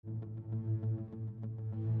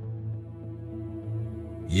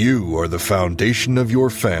You are the foundation of your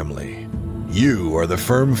family. You are the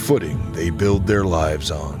firm footing they build their lives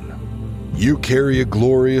on. You carry a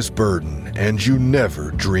glorious burden, and you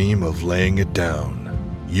never dream of laying it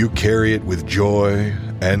down. You carry it with joy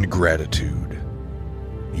and gratitude.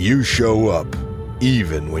 You show up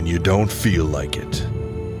even when you don't feel like it.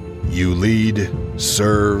 You lead,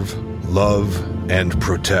 serve, love, and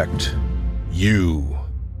protect. You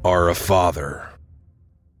are a father.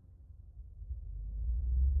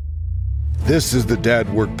 This is the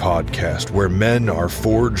Dad Work Podcast, where men are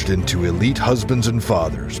forged into elite husbands and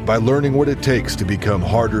fathers by learning what it takes to become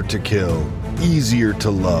harder to kill, easier to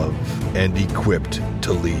love, and equipped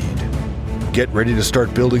to lead. Get ready to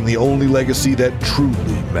start building the only legacy that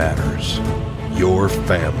truly matters: your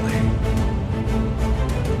family.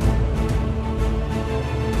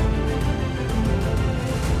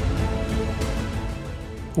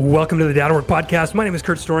 Welcome to the Dad Work Podcast. My name is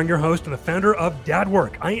Kurt Storing, your host and the founder of Dad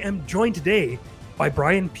Work. I am joined today by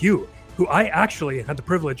Bryan Pugh, who I actually had the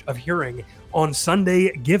privilege of hearing on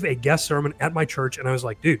Sunday give a guest sermon at my church. And I was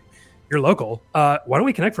like, dude, you're local. Why don't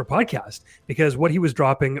we connect for a podcast? Because what he was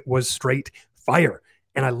dropping was straight fire.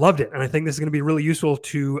 And I loved it. And I think this is going to be really useful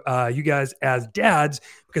to you guys as dads,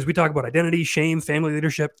 because we talk about identity, shame, family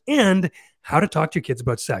leadership, and how to talk to your kids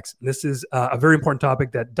about sex. And this is a very important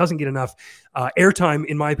topic that doesn't get enough airtime,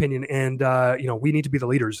 in my opinion. And, we need to be the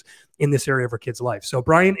leaders in this area of our kids' life. So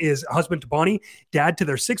Bryan is a husband to Bonnie, dad to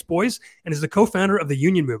their 6 boys, and is the co-founder of the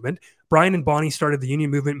Union Movement. Bryan and Bonnie started the Union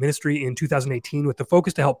Movement ministry in 2018 with the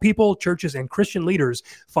focus to help people, churches, and Christian leaders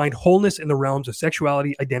find wholeness in the realms of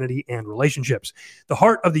sexuality, identity, and relationships. The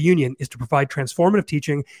heart of the Union is to provide transformative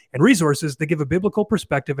teaching and resources that give a biblical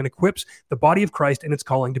perspective and equips the body of Christ in its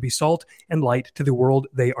calling to be salt and light to the world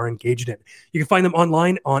they are engaged in. You can find them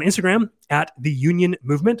online on Instagram at The Union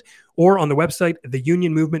Movement or on the website,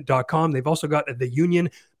 theunionmovement.com. They've also got the Union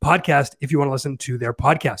podcast if you want to listen to their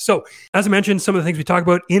podcast. So as I mentioned, some of the things we talk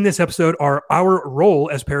about in this episode are our role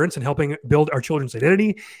as parents in helping build our children's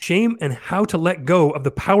identity, shame, and how to let go of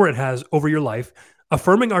the power it has over your life,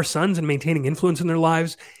 affirming our sons and maintaining influence in their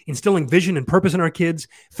lives, instilling vision and purpose in our kids,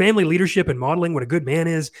 family leadership and modeling what a good man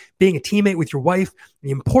is, being a teammate with your wife, the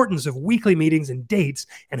importance of weekly meetings and dates,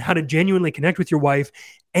 and how to genuinely connect with your wife,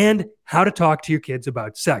 and how to talk to your kids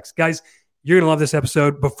about sex. Guys, you're going to love this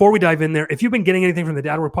episode. Before we dive in there, if you've been getting anything from the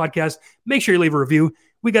Dad Work Podcast, make sure you leave a review.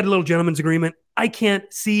 We got a little gentleman's agreement. I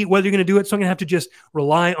can't see whether you're going to do it, so I'm going to have to just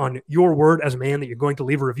rely on your word as a man that you're going to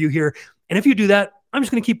leave a review here. And if you do that, I'm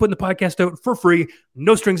just going to keep putting the podcast out for free,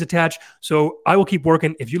 no strings attached. So I will keep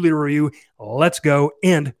working. If you leave a review, let's go.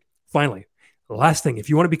 And finally, the last thing, if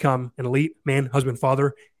you want to become an elite man, husband,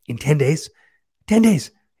 father in 10 days,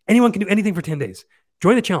 anyone can do anything for 10 days.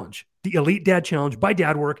 Join the challenge, the Elite Dad Challenge by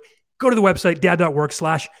Dad Work. Go to the website,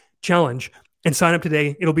 dad.work/challenge, and sign up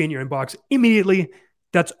today. It'll be in your inbox immediately.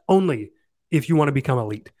 That's only if you want to become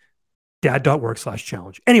elite.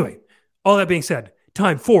 Dad.work/challenge. Anyway, all that being said,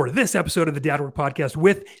 time for this episode of the Dad Work Podcast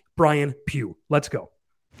with Bryan Pugh. Let's go.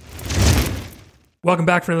 Welcome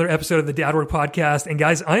back for another episode of the Dad Work Podcast. And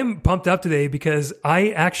guys, I'm pumped up today because I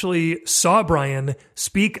actually saw Bryan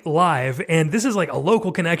speak live, and this is like a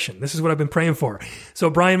local connection. This is what I've been praying for.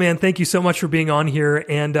 So Bryan, man, thank you so much for being on here.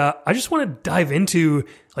 And I just want to dive into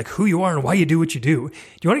like who you are and why you do what you do. Do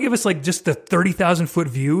you want to give us like just the 30,000 foot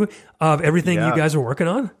view of everything you guys are working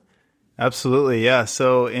on? Absolutely. Yeah.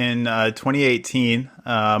 So in 2018,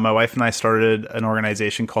 my wife and I started an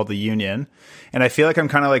organization called the Union. And I feel like I'm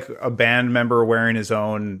kind of like a band member wearing his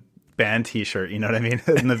own band t-shirt. You know what I mean?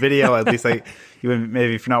 In the video, at least like even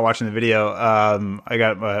maybe if you're not watching the video, I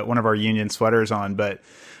got one of our Union sweaters on, but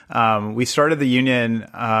we started the Union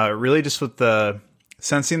really just with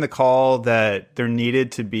sensing the call that there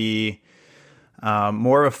needed to be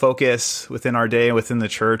more of a focus within our day and within the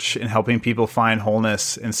church in helping people find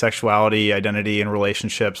wholeness in sexuality, identity, and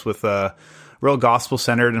relationships with a real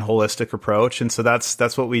gospel-centered and holistic approach. And so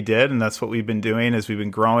that's what we did, and that's what we've been doing as we've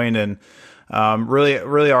been growing. And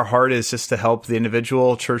really our heart is just to help the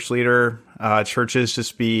individual church leader, churches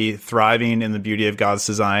just be thriving in the beauty of God's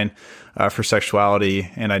design for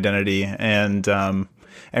sexuality and identity.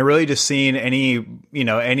 And really just seeing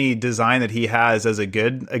any design that he has as a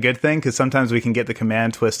good thing, because sometimes we can get the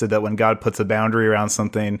command twisted that when God puts a boundary around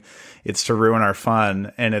something, it's to ruin our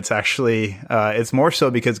fun. And it's actually, it's more so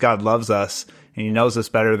because God loves us and he knows us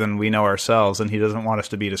better than we know ourselves, and he doesn't want us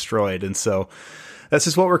to be destroyed. And so that's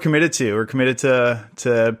just what we're committed to. We're committed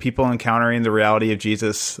to people encountering the reality of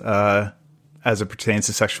Jesus as it pertains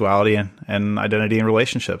to sexuality and identity and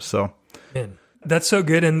relationships. So Man. That's so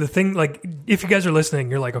good. And the thing, like, if you guys are listening,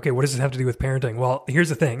 you're like, okay, what does this have to do with parenting? Well, here's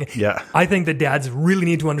the thing. Yeah. I think that dads really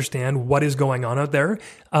need to understand what is going on out there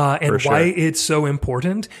and why it's so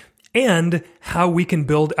important and how we can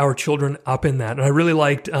build our children up in that. And I really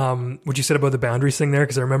liked what you said about the boundaries thing there,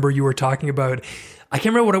 because I remember you were talking about, I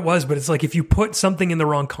can't remember what it was, but it's like if you put something in the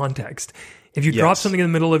wrong context, if you drop something in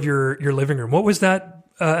the middle of your living room, what was that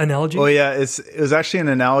analogy? Oh yeah, it was actually an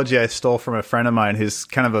analogy I stole from a friend of mine who's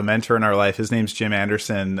kind of a mentor in our life. His name's Jim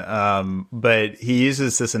Anderson, but he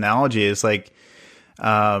uses this analogy. It's like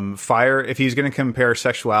fire. If he's going to compare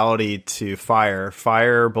sexuality to fire,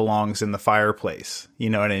 fire belongs in the fireplace. You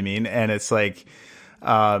know what I mean? And it's like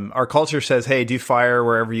our culture says, "Hey, do fire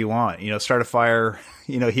wherever you want. You know, start a fire.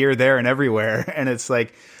 You know, here, there, and everywhere." And it's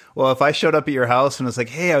like, well, if I showed up at your house and was like,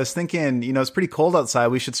 "Hey, I was thinking, you know, it's pretty cold outside.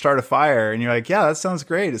 We should start a fire." And you're like, "Yeah, that sounds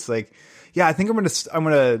great." It's like, "Yeah, I think I'm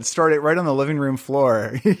gonna start it right on the living room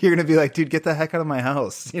floor." You're gonna be like, "Dude, get the heck out of my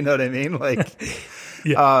house." You know what I mean? Like,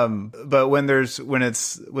 yeah. But when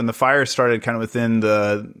the fire started kind of within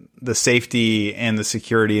the safety and the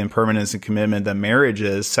security and permanence and commitment that marriage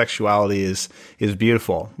is, sexuality is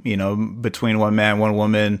beautiful. You know, between one man, one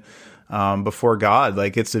woman. Before God,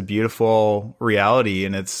 like it's a beautiful reality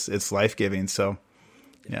and it's life-giving. So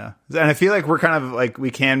yeah. And I feel like we're kind of like,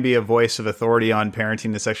 we can be a voice of authority on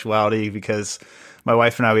parenting and sexuality because my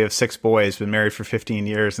wife and I, we have 6 boys, been married for 15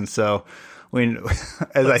 years. And so I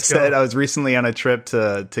was recently on a trip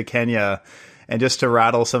to Kenya, and just to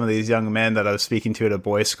rattle some of these young men that I was speaking to at a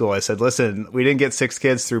boys' school, I said, "Listen, we didn't get 6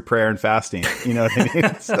 kids through prayer and fasting." You know what I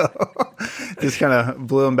mean? So just kind of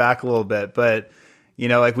blew them back a little bit, but you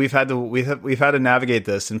know, like we've had to navigate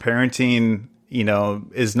this, and parenting, you know,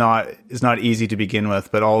 is not easy to begin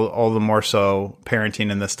with, but all the more so parenting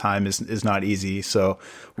in this time is not easy. So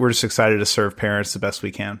we're just excited to serve parents the best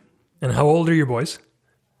we can. And how old are your boys?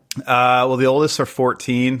 Well, the oldest are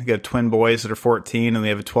 14. We got twin boys that are 14, and we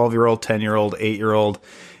have a 12-year-old, 10-year-old, 8-year-old,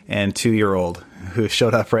 and 2-year-old who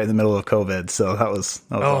showed up right in the middle of COVID. So that was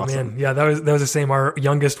awesome. Man. Yeah, that was the same. Our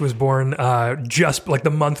youngest was born just like the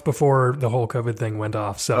month before the whole COVID thing went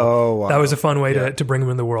off. So that was a fun way to bring him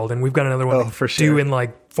in the world. And we've got another one due in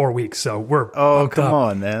like 4 weeks. So we're come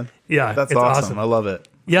on, man. Yeah, that's awesome. I love it.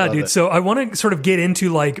 Yeah, dude. So I want to sort of get into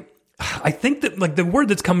like, I think that like the word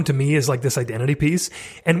that's coming to me is like this identity piece.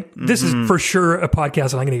 And this is for sure a podcast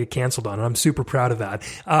that I'm going to get canceled on. And I'm super proud of that.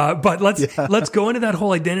 But let's go into that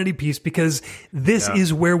whole identity piece, because this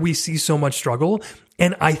is where we see so much struggle.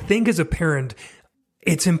 And I think as a parent,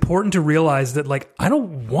 it's important to realize that like, I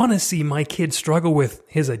don't want to see my kid struggle with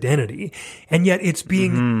his identity. And yet it's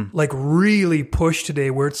being like really pushed today,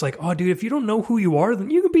 where it's like, oh dude, if you don't know who you are, then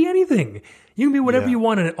you can be anything. You can be whatever you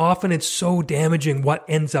want. And often it's so damaging what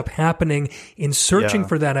ends up happening in searching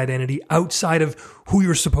for that identity outside of who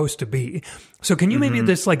you're supposed to be. So can you maybe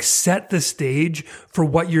just like set the stage for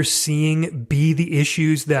what you're seeing be the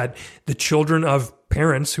issues that the children of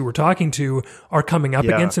parents who we're talking to are coming up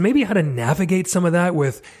against, and maybe how to navigate some of that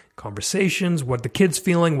with conversations, what the kid's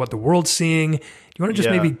feeling, what the world's seeing? Do you want to just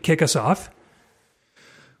maybe kick us off?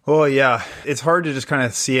 Well, yeah, it's hard to just kind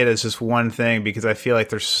of see it as just one thing, because I feel like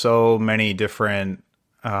there's so many different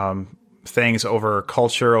things over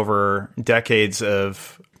culture, over decades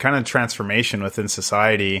of kind of transformation within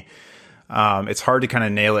society. It's hard to kind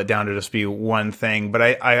of nail it down to just be one thing.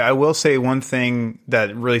 But I will say one thing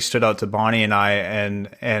that really stood out to Bonnie and I,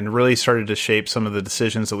 and really started to shape some of the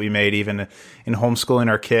decisions that we made, even in homeschooling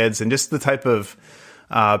our kids, and just the type of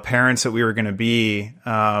parents that we were going to be.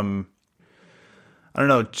 I don't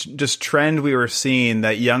know, just trend we were seeing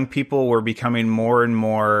that young people were becoming more and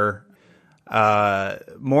more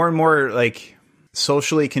like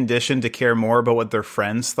socially conditioned to care more about what their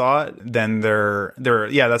friends thought than their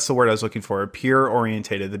that's the word I was looking for, peer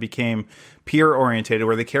orientated. They became peer orientated,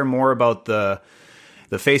 where they care more about the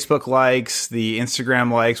Facebook likes, the Instagram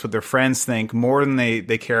likes, what their friends think, more than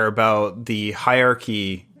they care about the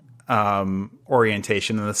hierarchy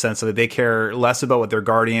orientation, in the sense that they care less about what their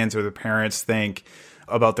guardians or their parents think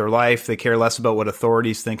about their life. They care less about what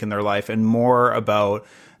authorities think in their life, and more about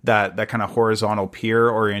that kind of horizontal peer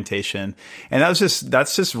orientation. And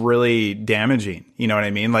that's just really damaging. You know what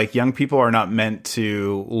I mean? Like, young people are not meant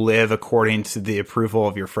to live according to the approval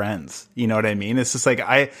of your friends. You know what I mean? It's just like,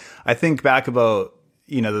 I think back about,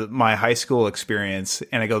 you know, my high school experience,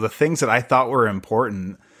 and I go, the things that I thought were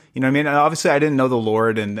important, you know what I mean? And obviously I didn't know the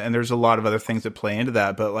Lord, and there's a lot of other things that play into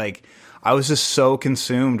that, but like, I was just so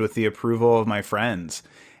consumed with the approval of my friends.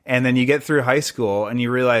 And then you get through high school and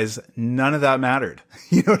you realize none of that mattered.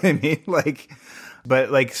 You know what I mean?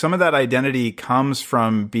 But some of that identity comes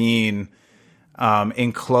from being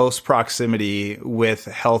in close proximity with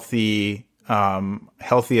healthy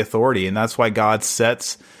healthy authority. And that's why God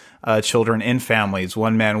sets children in families,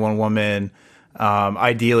 one man, one woman.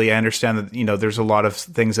 Ideally, I understand that, you know, there's a lot of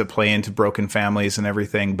things that play into broken families and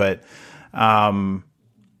everything, but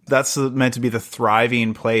that's meant to be the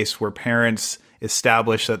thriving place where parents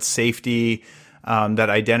establish that safety, that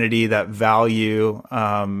identity, that value,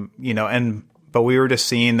 you know, but we were just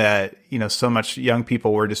seeing that, you know, so much young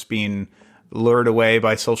people were just being lured away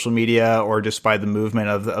by social media or just by the movement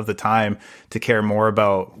of the time to care more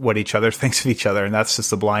about what each other thinks of each other. And that's just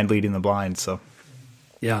the blind leading the blind. So.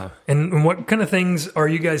 Yeah. And what kind of things are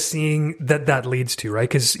you guys seeing that leads to, right?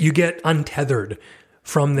 Because you get untethered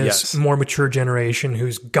from this more mature generation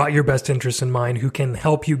who's got your best interests in mind, who can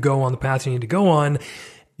help you go on the path you need to go on.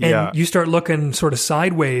 And you start looking sort of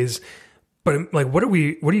sideways. But like, what are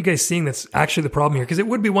you guys seeing that's actually the problem here? Because it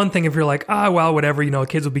would be one thing if you're like, well, whatever, you know,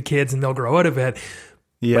 kids will be kids and they'll grow out of it.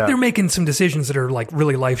 Yeah. But they're making some decisions that are like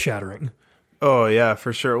really life shattering. Oh yeah,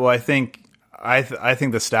 for sure. Well, I think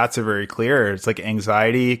the stats are very clear. It's like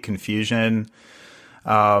anxiety, confusion,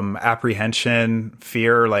 apprehension,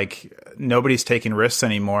 fear. Like nobody's taking risks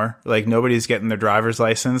anymore. Like nobody's getting their driver's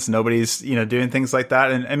license. Nobody's, you know, doing things like that.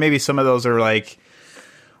 And maybe some of those are like,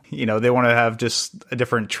 you know, they want to have just a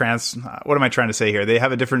different what am I trying to say here? They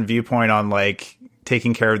have a different viewpoint on like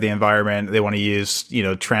taking care of the environment. They want to use, you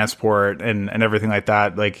know, transport and everything like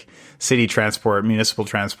that, like city transport, municipal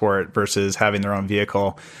transport versus having their own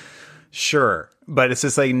vehicle. Sure. But it's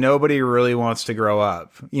just like nobody really wants to grow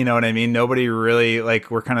up. You know what I mean? Nobody really,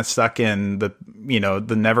 like, we're kind of stuck in the, you know,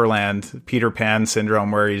 the Neverland Peter Pan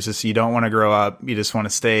syndrome where you don't want to grow up. You just want to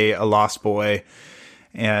stay a lost boy.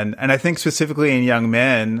 And I think specifically in young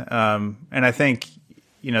men, and I think,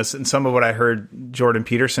 you know, in some of what I heard Jordan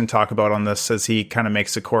Peterson talk about on this, as he kind of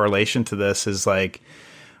makes a correlation to this, is like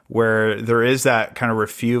where there is that kind of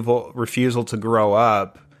refusal to grow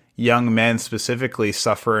up, young men specifically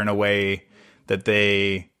suffer in a way that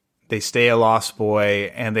they stay a lost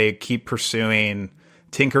boy and they keep pursuing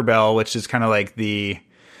Tinkerbell, which is kind of like the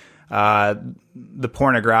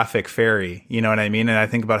pornographic fairy, you know what I mean? And I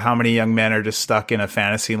think about how many young men are just stuck in a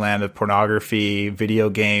fantasy land of pornography, video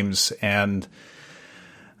games, and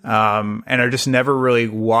are just never really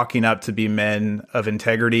walking up to be men of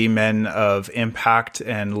integrity, men of impact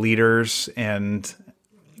and leaders. And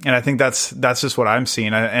I think that's just what I'm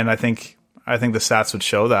seeing. And I think the stats would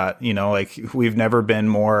show that, you know, like we've never been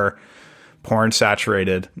more porn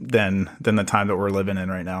saturated than the time that we're living in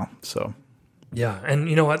right now. So. Yeah. And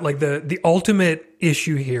you know what, like the ultimate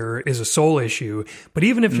issue here is a soul issue. But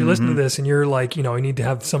even if you listen to this and you're like, you know, you need to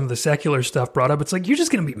have some of the secular stuff brought up, it's like, you're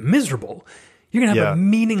just going to be miserable. You're going to have a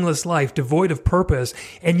meaningless life devoid of purpose.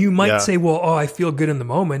 And you might say, well, I feel good in the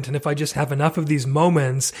moment. And if I just have enough of these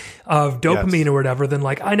moments of dopamine or whatever, then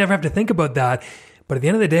like, I never have to think about that. But at the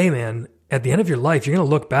end of the day, man, at the end of your life, you're going to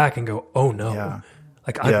look back and go, oh no. Yeah.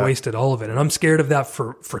 Like I've wasted all of it. And I'm scared of that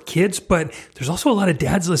for kids, but there's also a lot of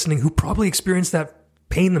dads listening who probably experienced that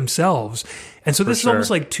pain themselves. And so this is almost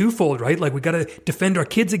like twofold, right? Like we got to defend our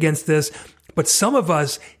kids against this, but some of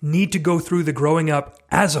us need to go through the growing up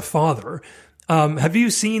as a father. Have you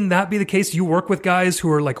seen that be the case? You work with guys who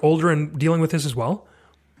are like older and dealing with this as well?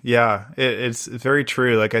 Yeah, it's very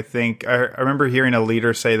true. Like I think I remember hearing a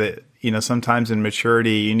leader say that, you know, sometimes in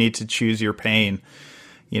maturity, you need to choose your pain.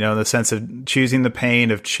 You know, in the sense of choosing the pain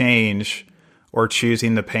of change or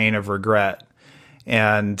choosing the pain of regret.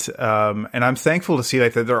 And I'm thankful to see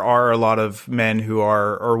like that there are a lot of men who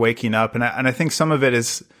are waking up. And I think some of it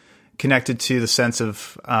is connected to the sense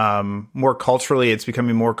of it's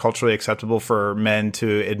becoming more culturally acceptable for men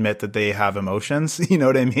to admit that they have emotions. You know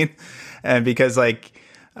what I mean? And because like,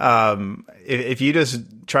 if you just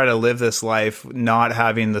try to live this life not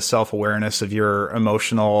having the self-awareness of your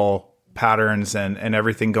emotional patterns and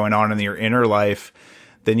everything going on in your inner life,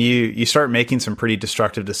 then you start making some pretty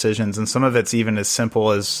destructive decisions. And some of it's even as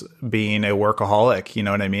simple as being a workaholic, you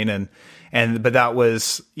know what I mean? But that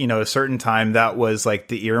was, you know, a certain time that was like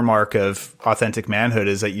the earmark of authentic manhood,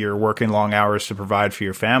 is that you're working long hours to provide for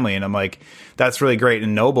your family. And I'm like, that's really great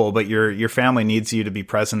and noble, but your family needs you to be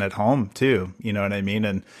present at home too. You know what I mean?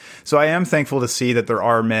 And so I am thankful to see that there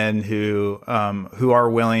are men who are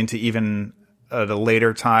willing to, even at a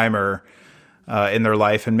later time or in their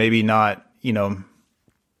life, and maybe not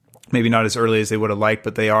as early as they would have liked,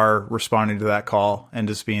 but they are responding to that call and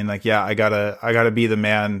just being like, yeah, I gotta be the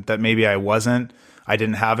man that maybe I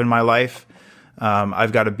didn't have in my life.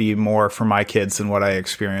 I've got to be more for my kids than what I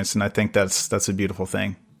experienced. And I think that's a beautiful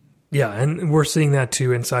thing. Yeah. And we're seeing that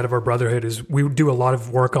too inside of our brotherhood. Is we do a lot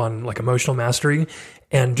of work on like emotional mastery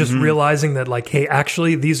and just realizing that like, hey,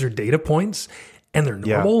 actually these are data points and they're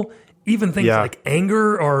normal. even things like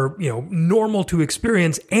anger are, normal to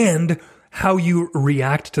experience, and how you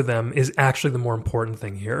react to them is actually the more important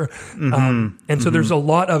thing here. And so there's a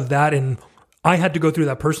lot of that, and I had to go through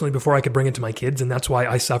that personally before I could bring it to my kids, and that's why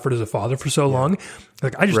I suffered as a father for so long.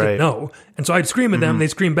 Like, I just didn't know. And so I'd scream at them, they'd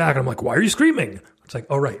scream back, and I'm like, why are you screaming? It's like,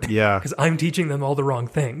 oh, right. Yeah. Because I'm teaching them all the wrong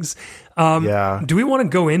things. Do we want to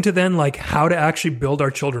go into then, like, how to actually build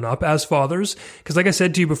our children up as fathers? Because like I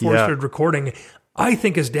said to you before we started recording, I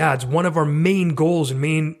think as dads, one of our main goals and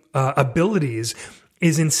main abilities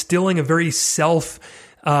is instilling a very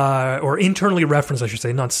or internally referenced, I should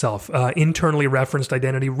say, not internally referenced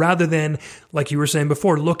identity, rather than, like you were saying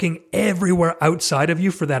before, looking everywhere outside of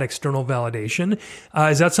you for that external validation.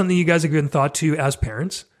 Is that something you guys have given thought to as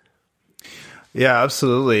parents? Yeah,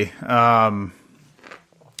 absolutely. I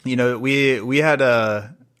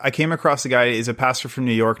came across a guy, he's a pastor from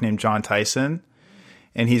New York named John Tyson,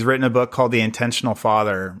 and he's written a book called The Intentional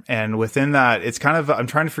Father. And within that, it's kind of, I'm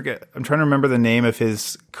trying to remember the name of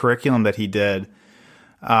his curriculum that he did.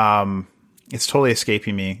 It's totally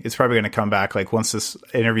escaping me. It's probably going to come back. Like, once this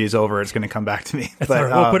interview is over, it's going to come back to me. That's all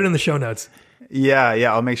right. We'll put it in the show notes. Yeah,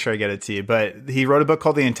 I'll make sure I get it to you. But he wrote a book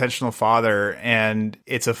called The Intentional Father, and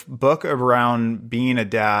it's a book around being a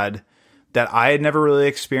dad that I had never really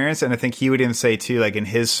experienced. And I think he would even say too, like, in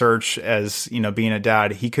his search as, being a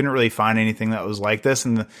dad, he couldn't really find anything that was like this.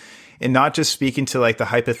 And not just speaking to, like, the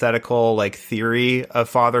hypothetical, like, theory of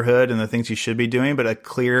fatherhood and the things you should be doing, but a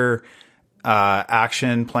clear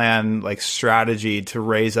action plan, like, strategy to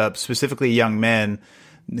raise up specifically young men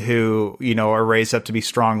who, are raised up to be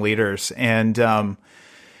strong leaders. And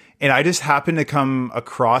I just happened to come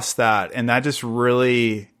across that, and that just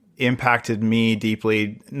really impacted me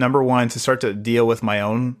deeply. Number one, to start to deal with my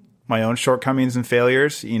own shortcomings and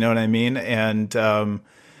failures, you know what I mean? And,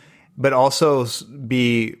 but also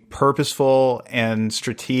be purposeful and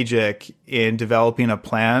strategic in developing a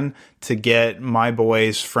plan to get my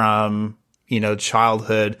boys from,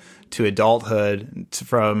 childhood to adulthood,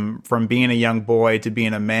 from being a young boy to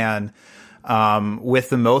being a man, with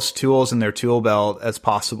the most tools in their tool belt as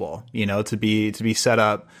possible, to be set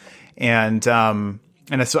up. And so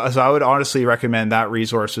I would honestly recommend that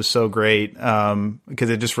resource. Is so great, because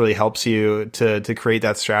it just really helps you to create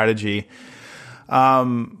that strategy.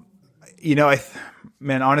 Honestly,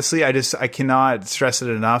 I cannot stress it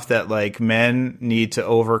enough that, like, men need to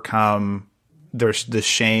overcome the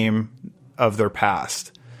shame of their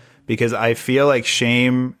past, because I feel like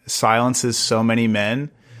shame silences so many men.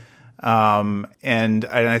 And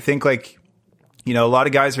I think, like, a lot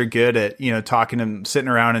of guys are good at, sitting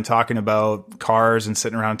around and talking about cars and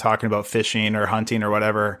sitting around talking about fishing or hunting or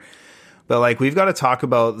whatever. But, like, we've got to talk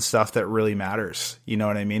about the stuff that really matters. You know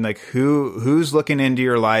what I mean? Like, who's looking into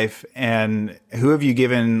your life, and who have you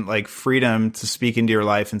given, like, freedom to speak into your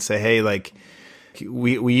life and say, hey, like,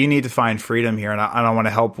 you need to find freedom here, and I want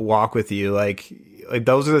to help walk with you. Like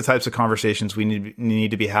those are the types of conversations we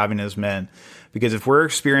need to be having as men, because if we're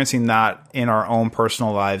experiencing that in our own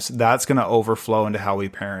personal lives, that's going to overflow into how we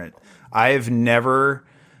parent. I've never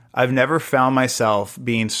found myself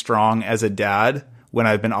being strong as a dad when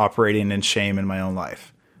I've been operating in shame in my own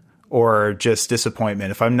life, or just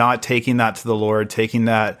disappointment. If I'm not taking that to the Lord, taking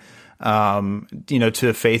that, to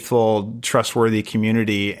a faithful, trustworthy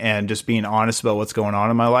community, and just being honest about what's going on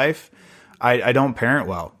in my life, I don't parent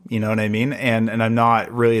well. You know what I mean? And I'm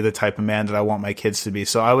not really the type of man that I want my kids to be.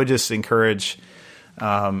 So I would just encourage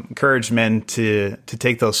men to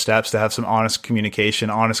take those steps, to have some honest communication,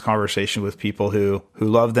 honest conversation with people who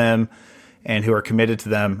love them and who are committed to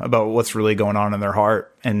them about what's really going on in their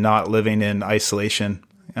heart, and not living in isolation.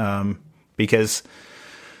 Because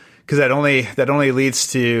that only leads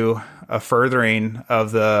to a furthering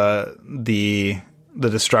of the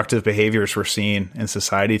destructive behaviors we're seeing in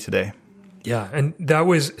society today. Yeah, and that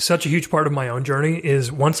was such a huge part of my own journey,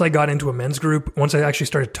 is once I got into a men's group, once I actually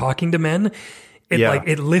started talking to men,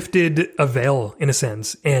 it lifted a veil in a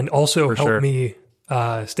sense, and also helped me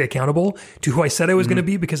stay accountable to who I said I was going to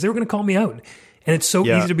be, because they were going to call me out. And it's so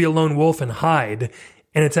easy to be a lone wolf and hide.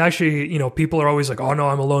 And it's actually, people are always like, oh no,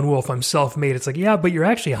 I'm a lone wolf, I'm self-made. It's like, yeah, but you're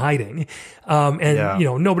actually hiding.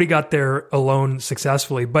 Nobody got there alone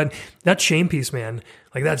successfully. But that shame piece, man,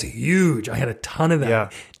 like, that's huge. I had a ton of that. Yeah.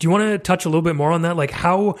 Do you want to touch a little bit more on that? Like,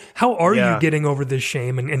 how are you getting over this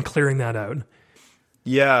shame and clearing that out?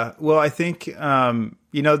 Yeah. Well, I think,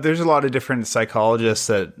 there's a lot of different psychologists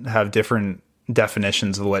that have different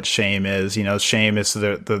definitions of what shame is. Shame is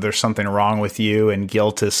that there's something wrong with you, and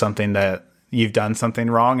guilt is something that you've done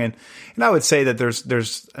something wrong. And I would say that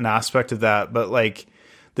there's an aspect of that, but, like,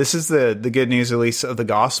 this is the good news, at least of the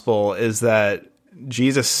gospel, is that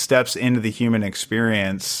Jesus steps into the human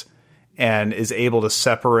experience and is able to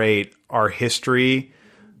separate our history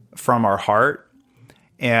from our heart.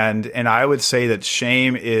 And I would say that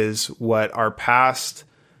shame is what our past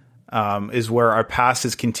is where our past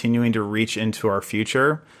is continuing to reach into our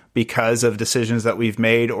future because of decisions that we've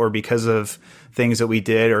made or because of things that we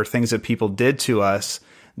did or things that people did to us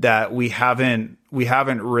that we haven't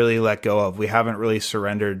really let go of. We haven't really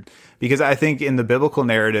surrendered. Because I think in the biblical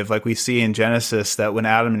narrative, like we see in Genesis, that when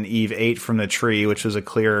Adam and Eve ate from the tree, which was a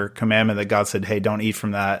clear commandment that God said, hey, don't eat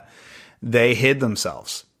from that, they hid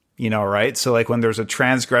themselves. Right? So like when there's a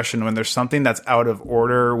transgression, when there's something that's out of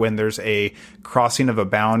order, when there's a crossing of a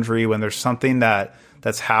boundary, when there's something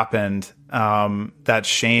that's happened, that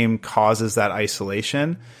shame causes that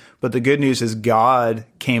isolation. But the good news is God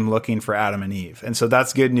came looking for Adam and Eve. And so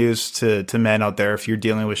that's good news to men out there. If you're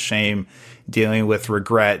dealing with shame, dealing with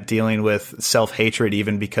regret, dealing with self-hatred,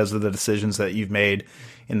 even because of the decisions that you've made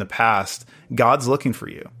in the past, God's looking for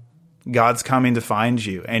you. God's coming to find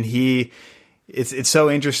you. And it's so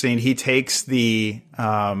interesting. He takes the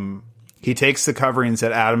coverings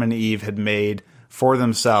that Adam and Eve had made for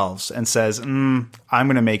themselves and says, I'm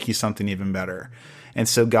going to make you something even better. And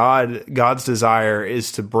so God's desire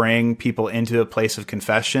is to bring people into a place of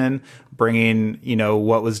confession, bringing,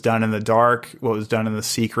 what was done in the dark, what was done in the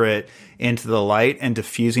secret into the light and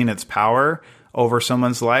diffusing its power over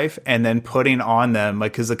someone's life and then putting on them,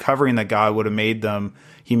 because the covering that God would have made them,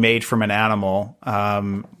 he made from an animal,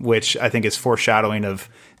 which I think is foreshadowing of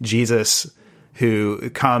Jesus, who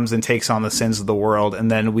comes and takes on the sins of the world. And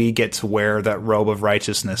then we get to wear that robe of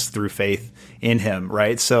righteousness through faith in him.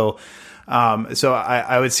 Right. So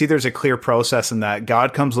I would see there's a clear process in that.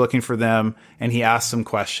 God comes looking for them and he asks them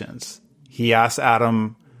questions. He asks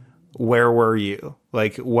Adam, where were you?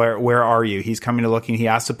 Like, where are you? He's coming to looking. He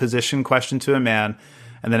asks a position question to a man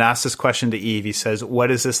and then asks this question to Eve. He says,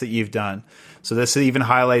 what is this that you've done? So this even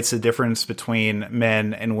highlights the difference between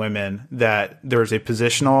men and women, that there's a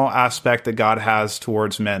positional aspect that God has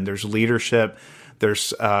towards men. There's leadership,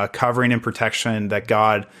 there's covering and protection that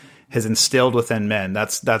God has instilled within men.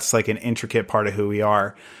 That's like an intricate part of who we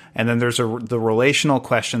are. And then there's the relational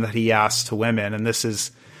question that he asks to women. And this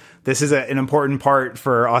is an important part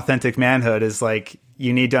for authentic manhood, is like,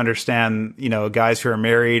 you need to understand, guys who are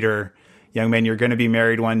married or young men, you're going to be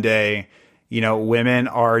married one day. Women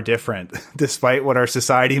are different. Despite what our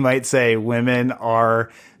society might say, women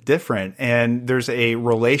are different. And there's a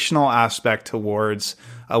relational aspect towards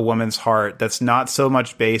a woman's heart that's not so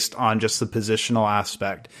much based on just the positional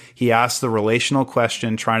aspect. He asks the relational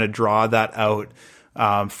question, trying to draw that out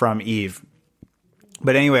from Eve.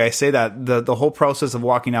 But anyway, I say that the whole process of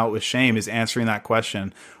walking out with shame is answering that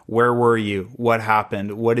question. Where were you? What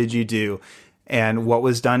happened? What did you do? And what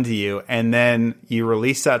was done to you? And then you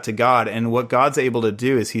release that to God. And what God's able to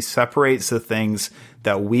do is he separates the things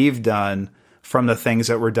that we've done from the things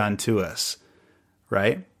that were done to us,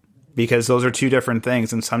 right? Because those are two different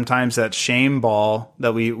things. And sometimes that shame ball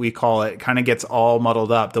that we call it kind of gets all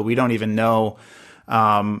muddled up, that we don't even know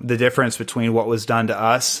the difference between what was done to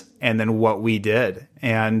us and then what we did.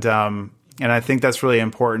 And I think that's really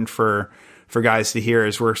important for guys to hear,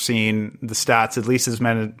 as we're seeing the stats, at least as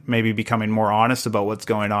men maybe becoming more honest about what's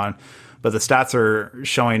going on. But the stats are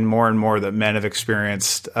showing more and more that men have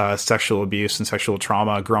experienced sexual abuse and sexual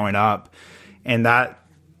trauma growing up. And that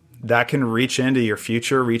can reach into your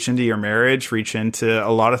future, reach into your marriage, reach into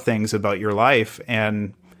a lot of things about your life.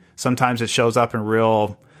 And sometimes it shows up in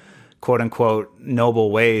real, quote unquote,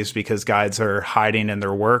 noble ways, because guys are hiding in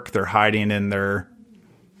their work. They're hiding in their,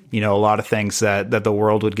 a lot of things that the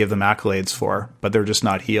world would give them accolades for, but they're just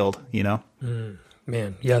not healed,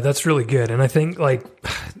 Man, yeah, that's really good. And I think like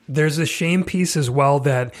there's a shame piece as well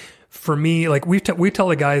that for me, like we tell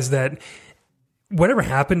the guys that whatever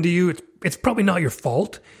happened to you, it's probably not your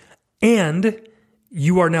fault. And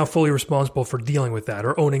you are now fully responsible for dealing with that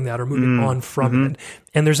or owning that or moving on from it.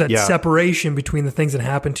 And there's that separation between the things that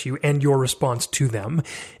happened to you and your response to them.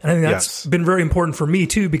 And I think that's been very important for me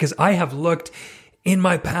too, because I have looked in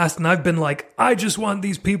my past and I've been like, I just want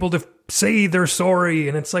these people to say they're sorry.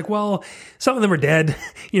 And it's like, well, some of them are dead.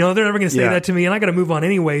 They're never going to say that to me, and I got to move on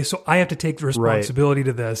anyway. So I have to take the responsibility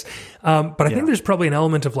to this. But I think there's probably an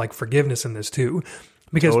element of like forgiveness in this too,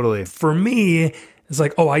 because for me, it's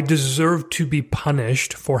like, oh, I deserve to be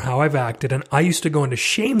punished for how I've acted. And I used to go into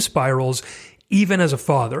shame spirals even as a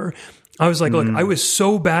father. I was like, look, I was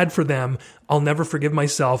so bad for them, I'll never forgive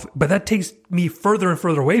myself. But that takes me further and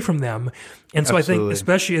further away from them. And so I think,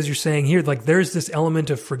 especially as you're saying here, like there's this element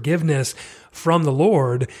of forgiveness from the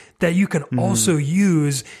Lord that you can also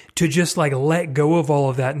use to just like let go of all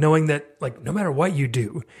of that, knowing that like no matter what you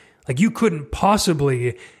do, like you couldn't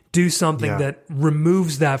possibly do something that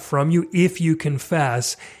removes that from you if you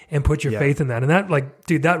confess and put your faith in that. And that, like,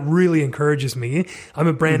 dude, that really encourages me. I'm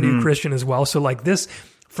a brand new Christian as well. So like this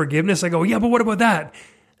forgiveness, I go, yeah, but what about that?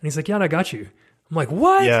 And he's like, yeah, I got you. I'm like,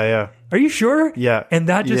 what? Yeah. Are you sure? Yeah. And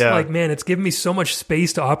that just like, man, it's given me so much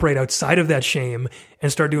space to operate outside of that shame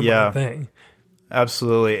and start doing my own thing.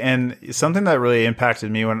 Absolutely. And something that really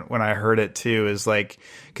impacted me when I heard it too is like,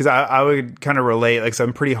 because I would kind of relate, like, so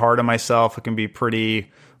I'm pretty hard on myself. I can be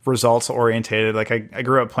pretty results orientated. Like I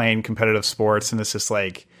grew up playing competitive sports, and it's just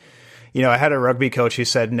like, you know, I had a rugby coach who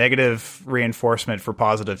said negative reinforcement for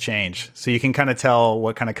positive change. So you can kind of tell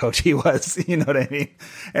what kind of coach he was, you know what I mean?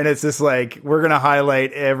 And it's just like, we're going to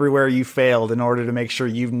highlight everywhere you failed in order to make sure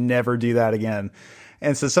you never do that again.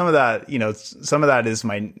 And so some of that, you know, some of that is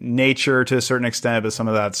my nature to a certain extent, but some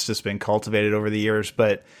of that's just been cultivated over the years.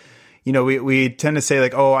 But, you know, we tend to say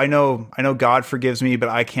like, oh, I know God forgives me, but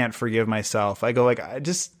I can't forgive myself. I go like,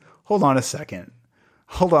 hold on a second.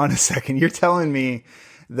 You're telling me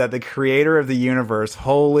that the creator of the universe,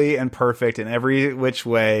 holy and perfect in every which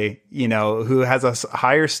way, you know, who has a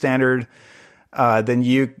higher standard than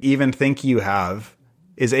you even think you have,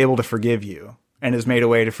 is able to forgive you and has made a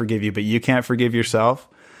way to forgive you, but you can't forgive yourself.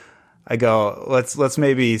 I go, let's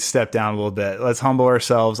maybe step down a little bit. Let's humble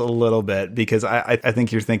ourselves a little bit, because I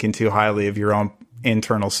think you're thinking too highly of your own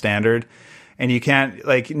internal standard. And you can't,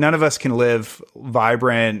 like, none of us can live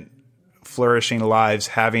vibrant, flourishing lives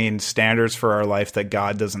having standards for our life that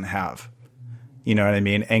God doesn't have. You know what I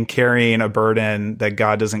mean? And carrying a burden that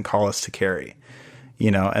God doesn't call us to carry. You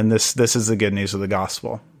know, and this is the good news of the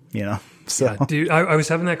gospel, you know? So. Yeah, dude, I was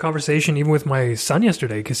having that conversation even with my son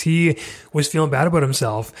yesterday, because he was feeling bad about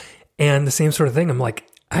himself, and the same sort of thing. I'm like,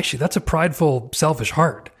 actually, that's a prideful, selfish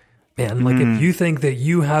heart, man. Like, if you think that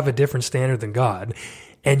you have a different standard than God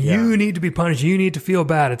and you need to be punished, you need to feel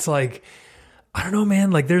bad. It's like, I don't know,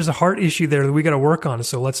 man, like there's a heart issue there that we got to work on.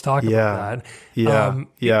 So let's talk about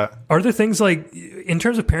that. Are there things like, in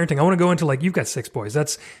terms of parenting, I want to go into, like, you've got 6 boys.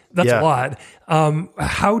 That's a lot.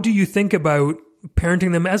 How do you think about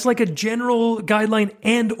parenting them as like a general guideline,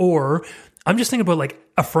 and or I'm just thinking about like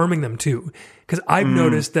affirming them too? Because I've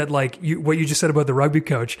noticed that, like, what you just said about the rugby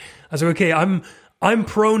coach, I was like, okay, I'm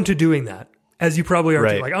prone to doing that, as you probably are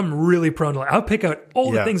too. Like, I'm really prone to, like, I'll pick out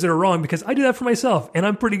all the things that are wrong because I do that for myself, and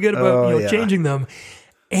I'm pretty good about changing them.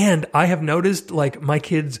 And I have noticed, like, my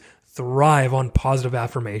kids thrive on positive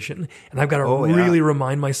affirmation, and I've got to really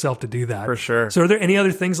remind myself to do that. For sure. So are there any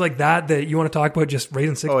other things like that you want to talk about, just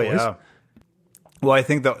raising 6 boys? Yeah. Well, I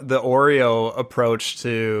think the Oreo approach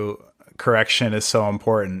to correction is so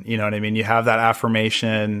important. You know what I mean? You have that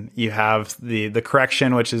affirmation, you have the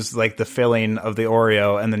correction, which is like the filling of the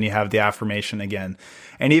Oreo, and then you have the affirmation again.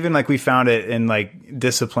 And even like we found it in like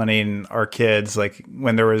disciplining our kids, like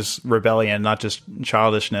when there was rebellion, not just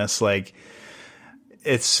childishness, like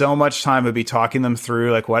it's so much time would be talking them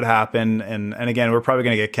through like what happened. And again, we're probably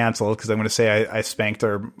going to get canceled because I'm going to say I spanked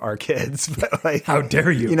our kids. But like, how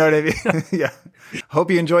dare you? You know what I mean? Yeah.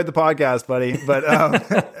 Hope you enjoyed the podcast, buddy. But,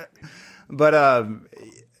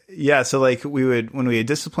 yeah. So like when we would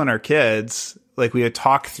discipline our kids, like we would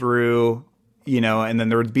talk through, you know, and then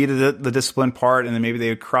there would be the discipline part, and then maybe they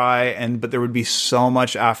would cry, but there would be so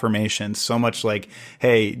much affirmation, so much like,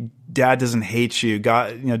 hey, Dad doesn't hate you.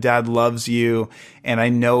 God, you know, Dad loves you, and I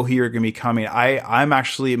know who you're going to be coming. I'm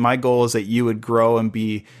actually, my goal is that you would grow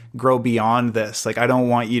beyond this. Like, I don't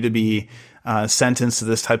want you to be sentenced to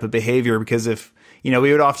this type of behavior, because if, you know,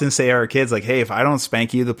 we would often say to our kids, like, hey, if I don't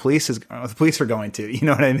spank you, the police are going to, you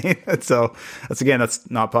know what I mean? So that's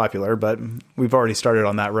not popular, but we've already started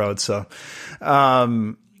on that road. So,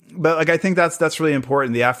 but like, I think that's really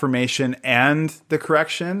important, the affirmation and the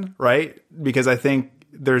correction, right? Because I think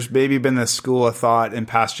there's maybe been this school of thought in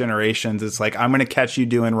past generations. It's like, I'm going to catch you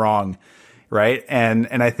doing wrong. Right. And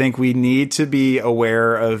I think we need to be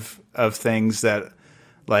aware of things that,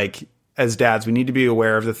 like, as dads, we need to be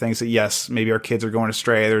aware of the things that, yes, maybe our kids are going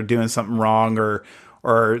astray, they're doing something wrong,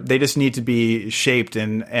 or they just need to be shaped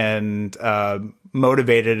and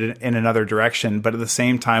motivated in another direction. But at the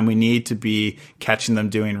same time, we need to be catching them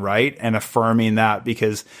doing right and affirming that,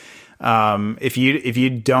 because if you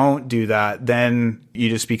don't do that, then you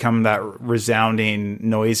just become that resounding,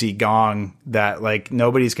 noisy gong that, like,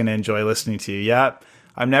 nobody's going to enjoy listening to. Yep,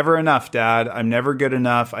 I'm never enough, Dad. I'm never good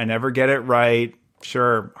enough. I never get it right.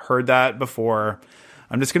 Sure, heard that before.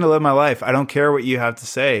 I'm just going to live my life. I don't care what you have to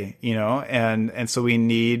say, you know? And so we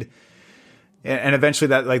need, and eventually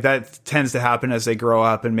that tends to happen as they grow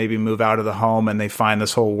up and maybe move out of the home, and they find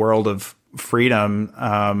this whole world of freedom.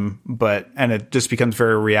 And it just becomes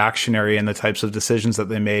very reactionary in the types of decisions that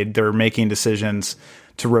they made. They're making decisions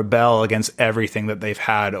to rebel against everything that they've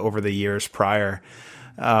had over the years prior.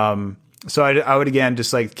 So I would, again,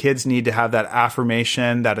 just like, kids need to have that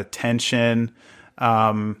affirmation, that attention.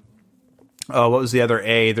 What was the other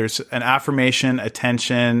A? There's an affirmation,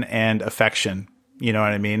 attention, and affection. You know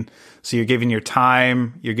what I mean? So you're giving your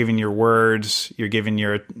time, you're giving your words, you're giving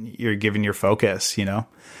your focus, you know?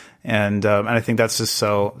 And I think that's just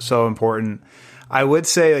so important. I would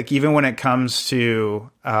say, like, even when it comes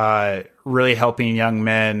to really helping young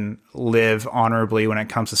men live honorably when it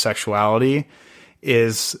comes to sexuality,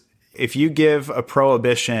 is if you give a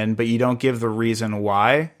prohibition, but you don't give the reason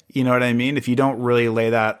why, you know what I mean? If you don't really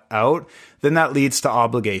lay that out, then that leads to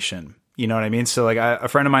obligation. You know what I mean? So, like, a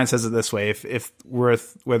friend of mine says it this way: if where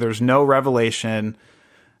there's no revelation,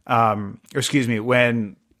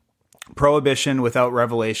 when prohibition without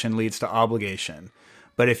revelation leads to obligation.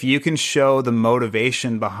 But if you can show the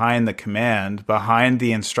motivation behind the command, behind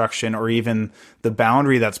the instruction, or even the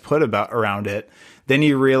boundary that's put around it, then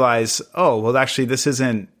you realize, oh, well, actually, this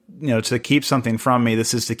isn't, to keep something from me.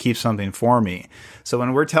 This is to keep something for me. So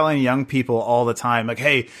when we're telling young people all the time, like,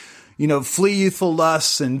 hey, flee youthful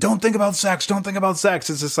lusts and don't think about sex,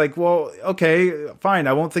 it's just like, well, okay, fine,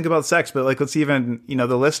 I won't think about sex. But, like, let's even,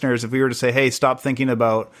 the listeners, if we were to say, hey, stop thinking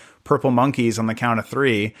about purple monkeys on the count of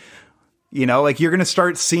 3, like, you're going to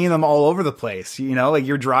start seeing them all over the place. Like,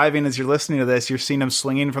 you're driving, as you're listening to this, you're seeing them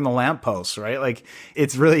swinging from the lampposts, right? Like,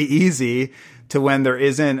 it's really easy to, when there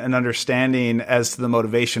isn't an understanding as to the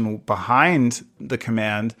motivation behind the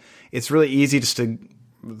command, it's really easy just to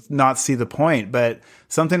not see the point. But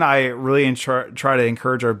something I really try to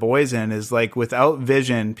encourage our boys in is, like, without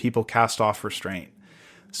vision, people cast off restraint.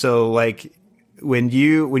 So, like, when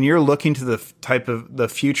you're looking to the type of the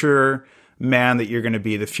future man that you're going to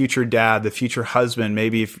be, the future dad, the future husband,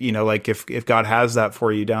 maybe if God has that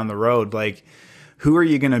for you down the road, like, who are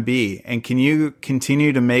you going to be? And can you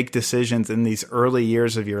continue to make decisions in these early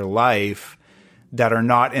years of your life that are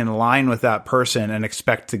not in line with that person and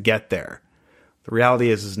expect to get there? The reality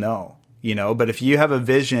is no, but if you have a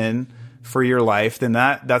vision for your life, then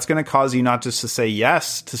that's going to cause you not just to say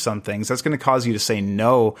yes to some things. That's going to cause you to say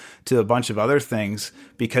no to a bunch of other things,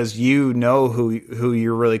 because you know who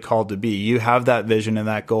you're really called to be. You have that vision and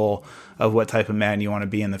that goal of what type of man you want to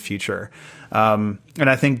be in the future. And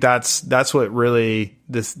I think that's what really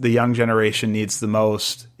the young generation needs the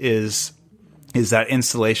most is that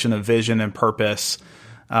installation of vision and purpose,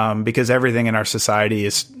 because everything in our society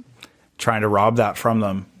is trying to rob that from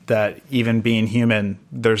them. That even being human,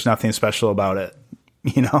 there's nothing special about it.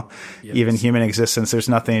 Yes. Even human existence, there's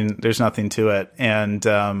nothing to it. And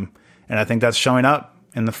I think that's showing up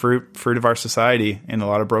in the fruit of our society, in a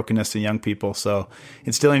lot of brokenness in young people. So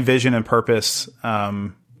instilling vision and purpose,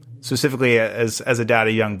 specifically as a dad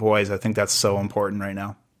of young boys, I think that's so important right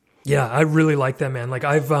now. Yeah, I really like that, man. Like,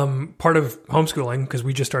 I've part of homeschooling, because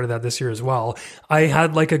we just started that this year as well. I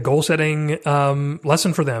had, like, a goal setting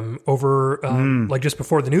lesson for them over like just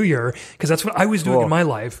before the new year, because that's what I was doing in my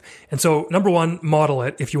life. And so, number one, model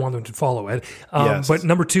it if you want them to follow it. Yes. But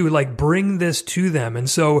number two, like, bring this to them. And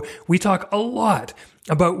so we talk a lot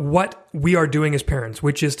about what we are doing as parents,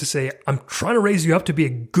 which is to say, I'm trying to raise you up to be a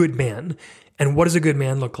good man. And what does a good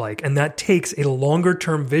man look like? And that takes a longer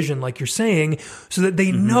term vision, like you're saying, so that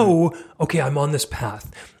they know, okay, I'm on this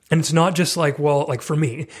path. And it's not just like, well, like for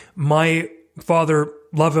me, my father,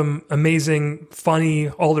 love him, amazing, funny,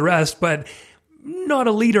 all the rest, but not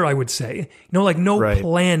a leader, I would say. Like no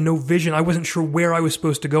plan, no vision. I wasn't sure where I was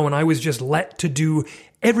supposed to go, and I was just let to do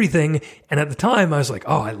everything. And at the time I was like,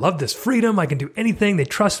 oh, I love this freedom. I can do anything. They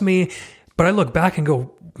trust me. But I look back and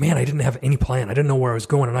go, man, I didn't have any plan. I didn't know where I was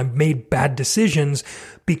going, and I made bad decisions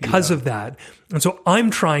because of that. And so I'm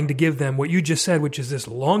trying to give them what you just said, which is this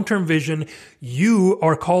long-term vision. You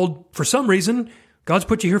are called for some reason. God's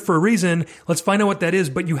put you here for a reason. Let's find out what that is.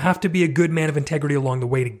 But you have to be a good man of integrity along the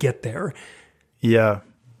way to get there. Yeah.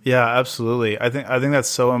 Yeah, absolutely. I think that's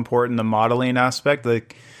so important, the modeling aspect.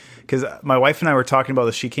 Like, because my wife and I were talking about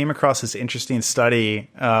this. She came across this interesting study,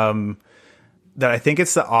 that I think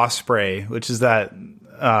it's the osprey, which is that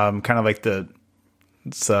kind of like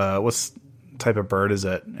what's type of bird is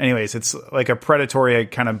it? Anyways, it's like a predatory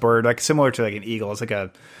kind of bird, like similar to like an eagle. It's like a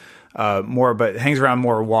but it hangs around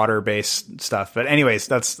more water based stuff. But anyways,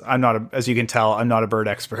 as you can tell, I'm not a bird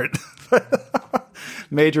expert.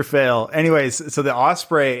 Major fail. Anyways, so the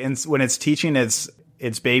osprey, when it's teaching its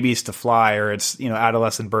babies to fly, or its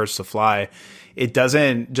adolescent birds to fly, it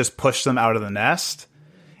doesn't just push them out of the nest.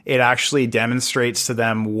 It actually demonstrates to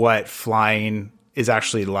them what flying is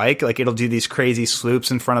actually like. Like it'll do these crazy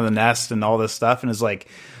sloops in front of the nest and all this stuff. And it's like,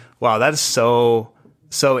 wow, that is so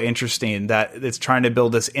interesting that it's trying to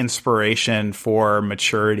build this inspiration for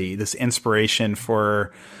maturity, this inspiration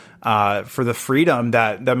for the freedom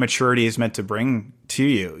that maturity is meant to bring to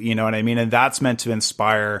you. You know what I mean? And that's meant to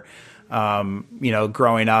inspire,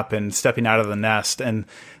 growing up and stepping out of the nest. And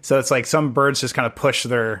so it's like some birds just kind of push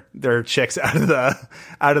their chicks out of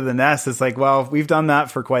the nest. It's like, well, we've done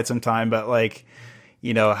that for quite some time, but like,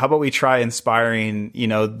 how about we try inspiring,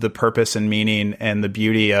 the purpose and meaning and the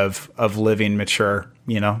beauty of living mature,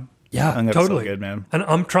 Yeah, I think that's totally. So good, man. And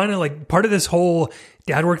I'm trying to part of this whole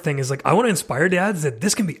dad work thing is like, I want to inspire dads that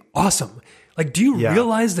this can be awesome. Like, do you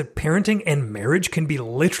realize that parenting and marriage can be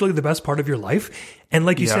literally the best part of your life? And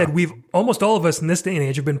like you said, almost all of us in this day and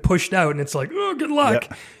age have been pushed out, and it's like, oh, good luck.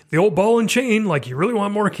 Yeah. The old ball and chain, like, you really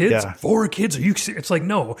want more kids? Yeah. 4 kids? Are you? It's like,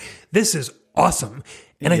 no, this is awesome.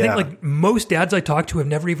 And I think like most dads I talk to have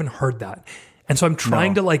never even heard that. And so I'm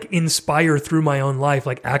trying to like inspire through my own life.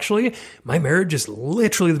 Like, actually, my marriage is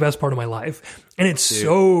literally the best part of my life. And it's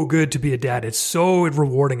so good to be a dad. It's so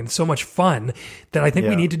rewarding and so much fun that I think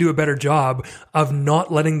we need to do a better job of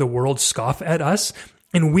not letting the world scoff at us.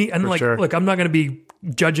 And look, I'm not going to be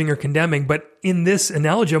judging or condemning, but in this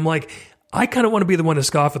analogy, I'm like, I kind of want to be the one to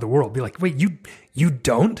scoff at the world. Be like, wait, you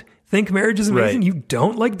don't think marriage is amazing? Right. You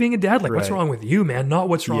don't like being a dad? Like, what's wrong with you, man? Not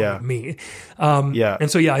what's wrong with me. And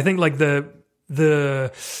so, I think like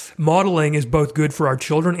the modeling is both good for our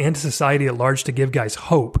children and to society at large to give guys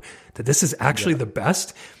hope that this is actually the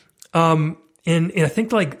best. And I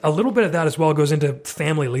think like a little bit of that as well goes into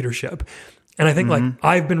family leadership. And I think like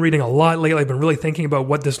I've been reading a lot lately. I've been really thinking about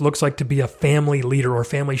what this looks like to be a family leader or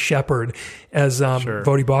family shepherd, as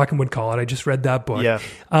Vodi Bakken would call it. I just read that book. Yeah.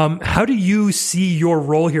 How do you see your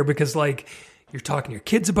role here? Because like you're talking to your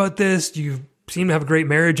kids about this, you seem to have a great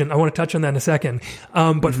marriage, and I want to touch on that in a second.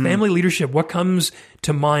 But family leadership, what comes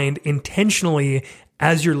to mind intentionally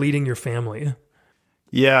as you're leading your family?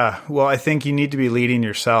 Yeah, well, I think you need to be leading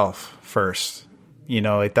yourself first.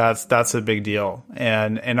 Like that's a big deal.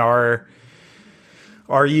 And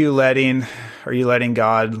are you letting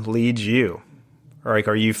God lead you? Or like,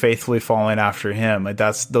 are you faithfully following after him? Like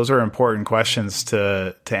those are important questions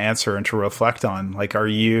to answer and to reflect on. Like, are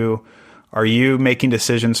you making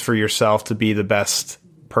decisions for yourself to be the best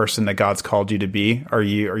person that God's called you to be? Are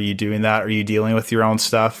you doing that? Are you dealing with your own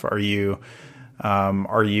stuff? Are you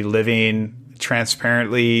living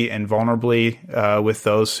transparently and vulnerably with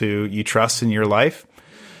those who you trust in your life?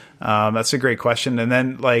 That's a great question. And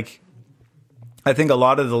then like, I think a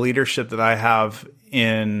lot of the leadership that I have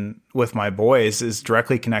with my boys is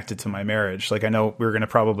directly connected to my marriage. Like, I know we're going to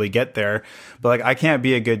probably get there, but like, I can't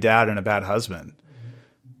be a good dad and a bad husband.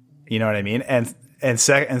 You know what I mean? And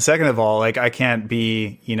second of all, like, I can't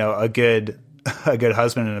be, a good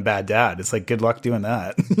husband and a bad dad. It's like, good luck doing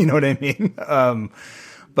that. You know what I mean?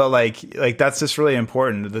 But like that's just really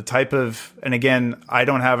important. The type of, and again, I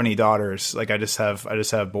don't have any daughters. Like I just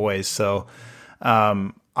have boys. So,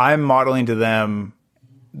 I'm modeling to them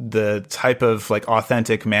the type of like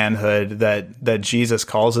authentic manhood that Jesus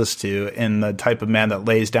calls us to, and the type of man that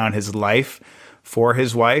lays down his life for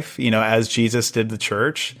his wife, as Jesus did the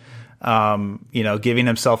church, giving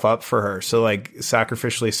himself up for her. So like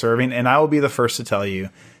sacrificially serving. And I will be the first to tell you,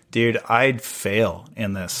 dude, I'd fail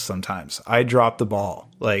in this sometimes. I drop the ball.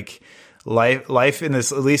 Like life in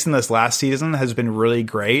this, at least in this last season, has been really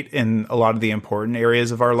great in a lot of the important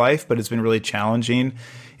areas of our life, but it's been really challenging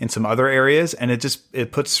in some other areas, and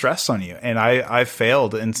it puts stress on you. And I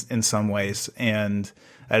failed in some ways,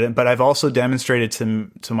 but I've also demonstrated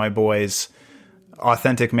to my boys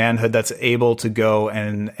authentic manhood that's able to go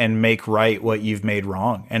and make right what you've made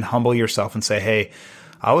wrong, and humble yourself and say, hey,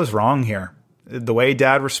 I was wrong here. The way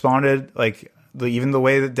dad responded, like even the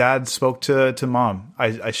way that dad spoke to mom,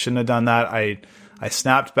 I shouldn't have done that. I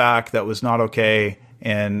snapped back. That was not okay.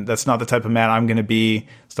 And that's not the type of man I'm going to be.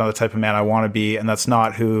 It's not the type of man I want to be. And that's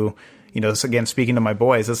not who, again, speaking to my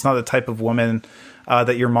boys, that's not the type of woman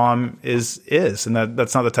that your mom is. And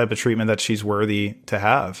that's not the type of treatment that she's worthy to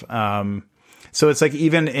have. So it's like,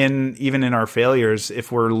 even in our failures,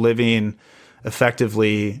 if we're living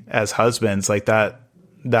effectively as husbands, like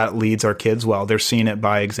that leads our kids well. They're seeing it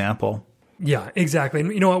by example. Yeah, exactly.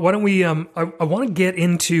 And you know what? Why don't we, I want to get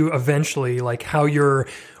into eventually like how you're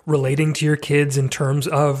relating to your kids in terms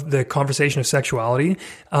of the conversation of sexuality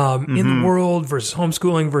in the world versus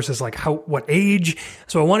homeschooling versus like what age.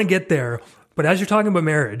 So I want to get there. But as you're talking about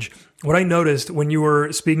marriage, what I noticed when you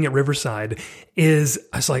were speaking at Riverside is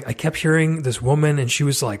I kept hearing this woman and she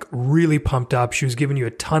was like really pumped up. She was giving you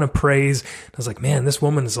a ton of praise. I was like, man, this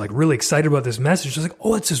woman is like really excited about this message. She was like,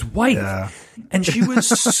 oh, it's his wife. Yeah. And she was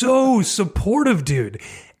so supportive, dude.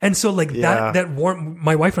 And so like that warm,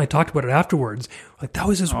 my wife and I talked about it afterwards. Like that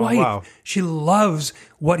was his wife. Wow. She loves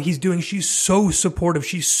what he's doing. She's so supportive.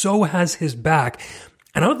 She so has his back.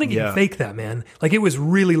 And I don't think you can fake that, man. Like it was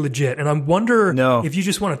really legit. And I wonder if you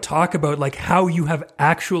just want to talk about like how you have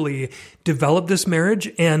actually developed this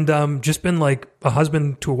marriage and just been like a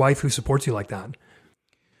husband to a wife who supports you like that.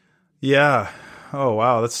 Yeah. Oh,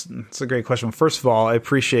 wow. That's a great question. First of all, I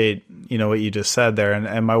appreciate, what you just said there.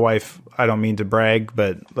 And my wife, I don't mean to brag,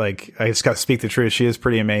 but like, I just got to speak the truth. She is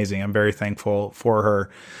pretty amazing. I'm very thankful for her.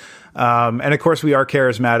 And of course we are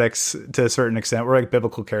charismatics to a certain extent. We're like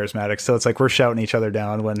biblical charismatics. So it's like we're shouting each other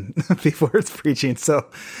down when people are preaching. So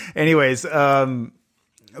anyways, I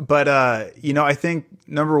think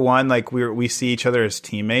number one, like we see each other as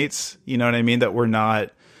teammates, you know what I mean? That we're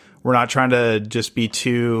not trying to just be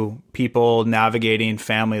two people navigating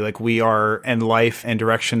family. Like we are in life and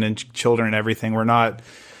direction and children and everything. We're not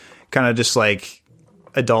kind of just like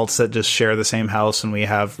adults that just share the same house and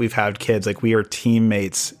we've had kids. Like we are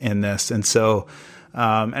teammates in this. And so,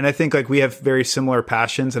 and I think like we have very similar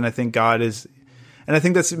passions, and I think God is, and I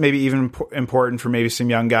think that's maybe even important for maybe some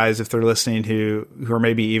young guys, if they're listening, who are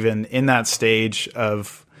maybe even in that stage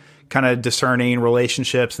of kind of discerning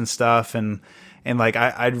relationships and stuff. And like,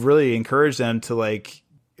 I'd really encourage them to like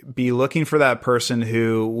be looking for that person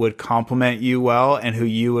who would compliment you well and who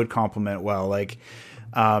you would compliment well. Like,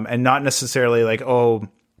 and not necessarily like, oh,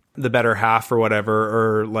 the better half or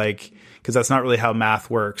whatever, or like, cause that's not really how math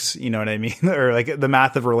works. You know what I mean? Or like the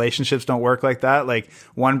math of relationships don't work like that. Like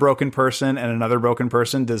one broken person and another broken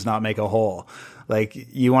person does not make a whole. Like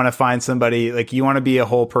you want to find somebody, like you want to be a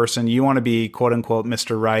whole person. You want to be quote unquote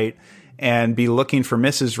Mr. Right, and be looking for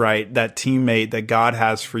Mrs. Right, that teammate that God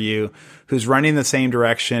has for you, who's running the same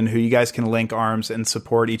direction, who you guys can link arms and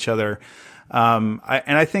support each other.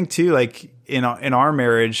 I think too, like in our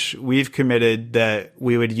marriage, we've committed that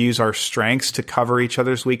we would use our strengths to cover each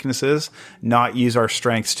other's weaknesses, not use our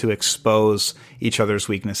strengths to expose each other's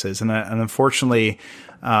weaknesses. And unfortunately,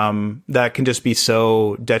 that can just be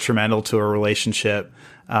so detrimental to a relationship,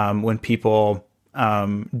 when people,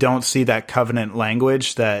 don't see that covenant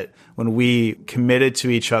language, that when we committed to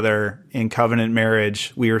each other in covenant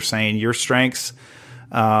marriage, we were saying your strengths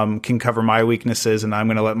can cover my weaknesses, and I'm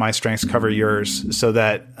going to let my strengths cover yours, so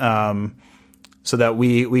that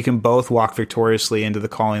we can both walk victoriously into the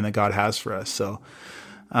calling that God has for us. So,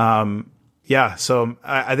 so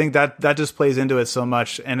I think that just plays into it so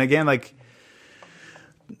much. And again, like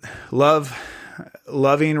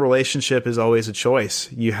loving relationship is always a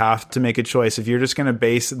choice. You have to make a choice. If you're just going to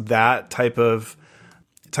base that type of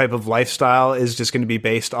lifestyle is just going to be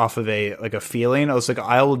based off of a feeling. I was like,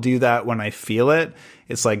 I will do that when I feel it.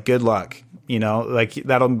 It's like, good luck. Like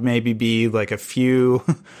that'll maybe be like a few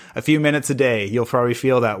minutes a day. You'll probably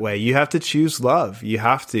feel that way. You have to choose love. You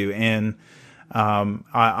have to. And,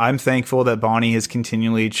 I'm thankful that Bonnie has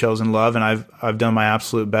continually chosen love, and I've done my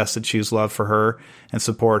absolute best to choose love for her and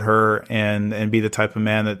support her and be the type of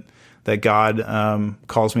man that God,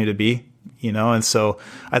 calls me to be. And so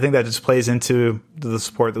I think that just plays into the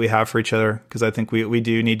support that we have for each other, because I think we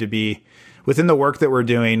do need to be, within the work that we're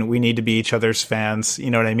doing, we need to be each other's fans, you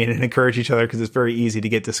know what I mean, and encourage each other, because it's very easy to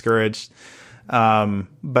get discouraged.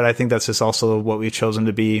 But I think that's just also what we've chosen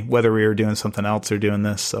to be, whether we are doing something else or doing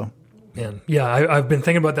this. So. Man, yeah, I've been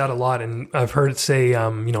thinking about that a lot, and I've heard it say,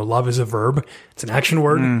 love is a verb. It's an action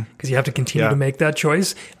word, because you have to continue to make that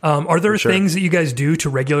choice. Are there things that you guys do to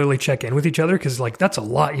regularly check in with each other? Because like that's a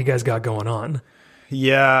lot you guys got going on.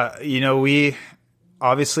 Yeah, we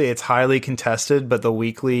obviously it's highly contested, but the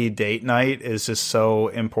weekly date night is just so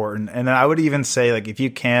important. And I would even say, like, if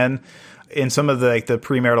you can, in some of the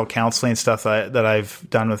premarital counseling stuff that I've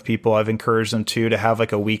done with people, I've encouraged them to have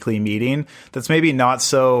like a weekly meeting that's maybe not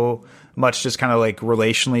so much just kind of like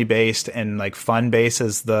relationally based and like fun based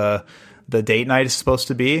as the date night is supposed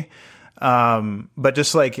to be. But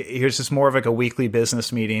just like, here's just more of like a weekly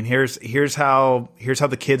business meeting. Here's how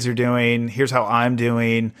the kids are doing. Here's how I'm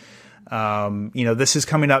doing. This is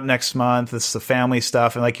coming up next month. This is the family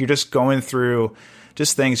stuff. And like, you're just going through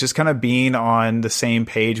just things, just kind of being on the same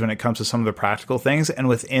page when it comes to some of the practical things. And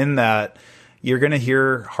within that, you're going to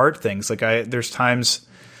hear hard things. Like there's times,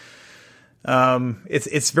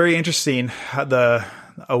 it's very interesting how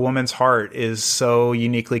a woman's heart is so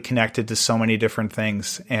uniquely connected to so many different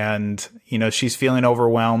things. And, she's feeling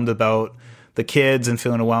overwhelmed about the kids and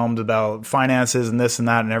feeling overwhelmed about finances and this and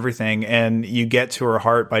that and everything. And you get to her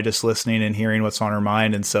heart by just listening and hearing what's on her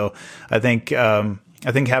mind. And so I think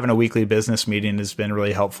having a weekly business meeting has been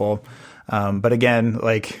really helpful. But again,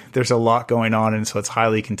 like there's a lot going on, and so it's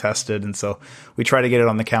highly contested. And so we try to get it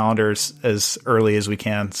on the calendars as early as we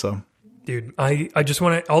can. So. Dude, I just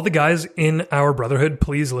want to, all the guys in our brotherhood,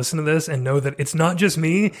 please listen to this and know that it's not just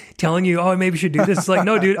me telling you, oh, maybe you should do this. It's like,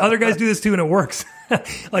 no, dude, other guys do this too, and it works.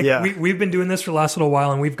 We've been doing this for the last little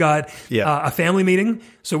while, and we've got a family meeting.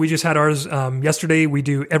 So we just had ours yesterday. We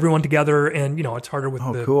do everyone together, and it's harder with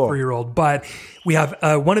the 4-year-old, but we have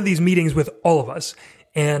one of these meetings with all of us.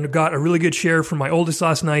 And got a really good share from my oldest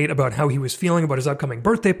last night about how he was feeling about his upcoming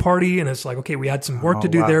birthday party. And it's like, okay, we had some work to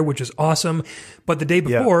do there, which is awesome. But the day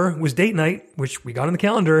before was date night, which we got on the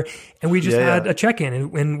calendar, and we just had a check-in.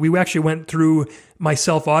 And we actually went through my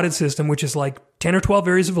self-audit system, which is like 10 or 12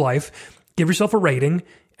 areas of life. Give yourself a rating,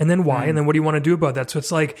 and then why, and then what do you want to do about that? So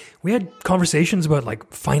it's like, we had conversations about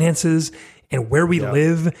like finances and where we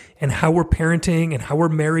live and how we're parenting and how we're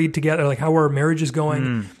married together, like how our marriage is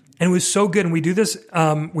going. And it was so good. And we do this,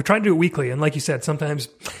 we try to do it weekly. And like you said, sometimes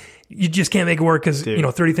you just can't make it work because,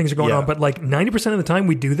 30 things are going on. But like 90% of the time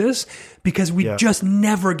we do this because we just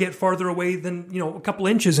never get farther away than, a couple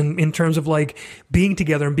inches in terms of like being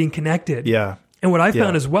together and being connected. Yeah. And what I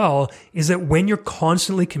found as well is that when you're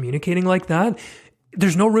constantly communicating like that,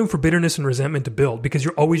 there's no room for bitterness and resentment to build because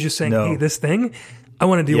you're always just saying, hey, this thing, I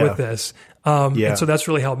want to deal with this. And so that's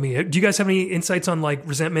really helped me. Do you guys have any insights on like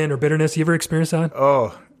resentment or bitterness? You ever experienced that?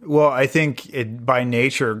 Oh, well, I think it by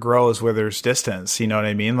nature grows where there's distance. You know what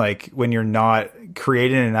I mean? Like when you're not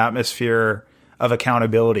creating an atmosphere of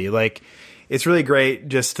accountability, like it's really great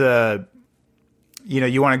just to,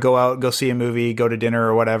 you want to go out, go see a movie, go to dinner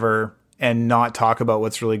or whatever, and not talk about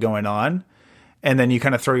what's really going on. And then you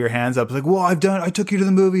kind of throw your hands up like, well, I took you to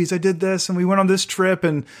the movies. I did this and we went on this trip.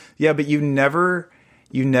 And but you never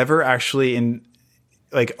actually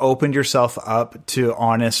opened yourself up to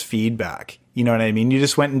honest feedback. You know what I mean? You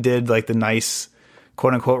just went and did like the nice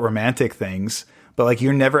quote unquote romantic things, but like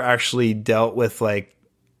you're never actually dealt with like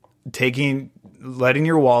letting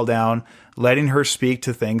your wall down, letting her speak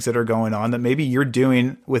to things that are going on that maybe you're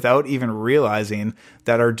doing without even realizing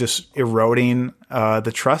that are just eroding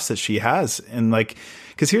the trust that she has. And like,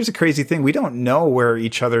 cause here's a crazy thing. We don't know where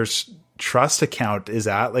each other's trust account is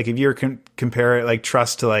at. Like if you're compare it like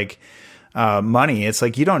trust to like, money, it's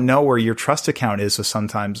like you don't know where your trust account is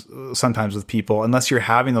sometimes with people unless you're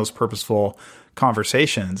having those purposeful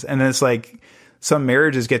conversations. And then it's like some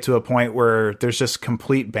marriages get to a point where there's just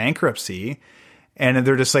complete bankruptcy and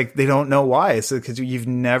they're just like, they don't know why. It's because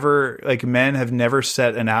men have never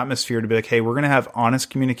set an atmosphere to be like, hey, we're going to have honest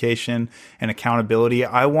communication and accountability.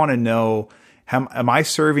 I want to know, am I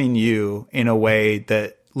serving you in a way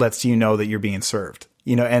that lets you know that you're being served,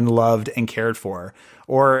 and loved and cared for?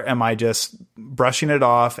 Or am I just brushing it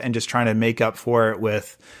off and just trying to make up for it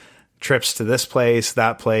with trips to this place,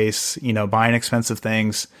 that place, buying expensive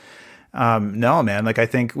things? No, man. Like I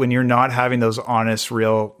think when you're not having those honest,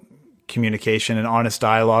 real communication and honest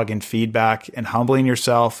dialogue and feedback and humbling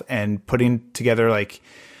yourself and putting together like,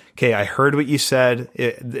 okay, I heard what you said.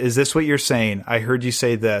 Is this what you're saying? I heard you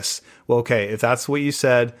say this. Well, okay, if that's what you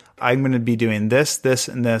said, I'm going to be doing this, this,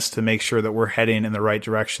 and this to make sure that we're heading in the right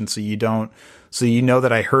direction. So you know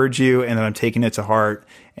that I heard you and that I'm taking it to heart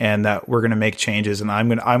and that we're going to make changes and I'm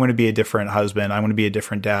going to be a different husband. I'm going to be a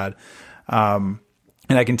different dad.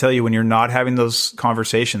 And I can tell you when you're not having those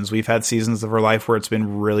conversations, we've had seasons of our life where it's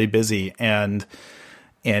been really busy and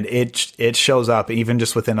it shows up even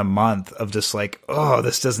just within a month of just like, oh,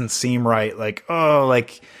 this doesn't seem right. Like, oh,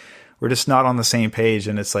 like we're just not on the same page.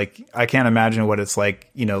 And it's like, I can't imagine what it's like,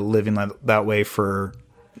 living that way for,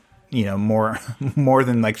 more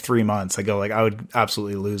than like 3 months. I would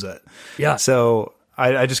absolutely lose it. Yeah. So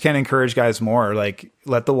I just can't encourage guys more, like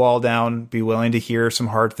let the wall down, be willing to hear some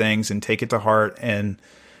hard things and take it to heart and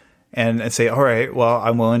say, all right, well,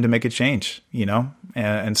 I'm willing to make a change,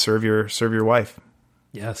 and serve your wife.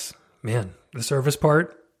 Yes, man, the service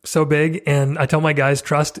part, so big. And I tell my guys,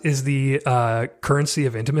 trust is the currency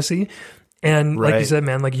of intimacy. And like you said,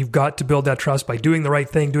 man, like you've got to build that trust by doing the right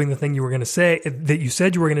thing, doing the thing you were going to say, that you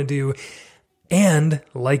said you were going to do. And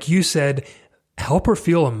like you said, help her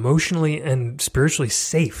feel emotionally and spiritually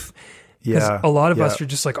safe. Because a lot of us are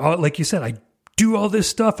just like, oh, like you said, I do all this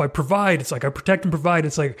stuff. I provide. It's like I protect and provide.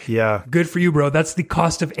 It's like, good for you, bro. That's the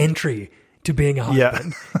cost of entry to being a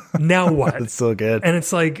husband. Now what? That's so good. And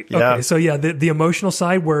it's like, okay, so the emotional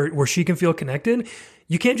side where she can feel connected,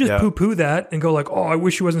 you can't just poo-poo that and go like, oh, I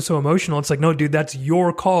wish she wasn't so emotional. It's like, no, dude, that's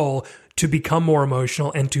your call to become more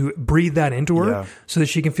emotional and to breathe that into her so that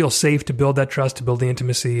she can feel safe to build that trust, to build the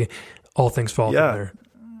intimacy. All things fall from there.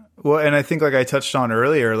 Well, and I think like I touched on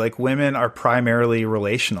earlier, like women are primarily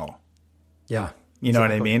relational. Yeah. You know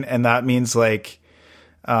what I mean? And that means like,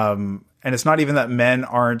 and it's not even that men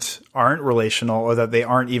aren't relational or that they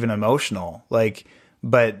aren't even emotional. Like,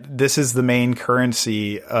 but this is the main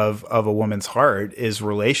currency of a woman's heart is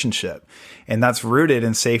relationship. And that's rooted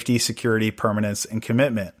in safety, security, permanence, and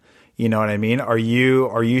commitment. You know what I mean? Are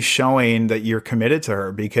you showing that you're committed to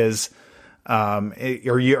her? Because,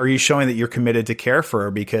 are you showing that you're committed to care for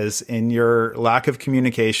her? Because in your lack of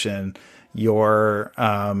communication, your,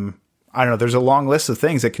 I don't know, there's a long list of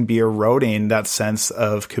things that can be eroding that sense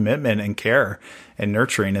of commitment and care and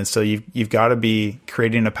nurturing. And so you've got to be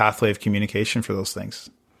creating a pathway of communication for those things.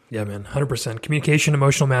 Yeah, man, 100%. Communication,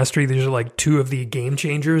 emotional mastery. These are like two of the game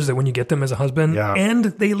changers that when you get them as a husband, and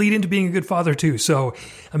they lead into being a good father too. So,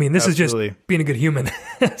 I mean, this is just being a good human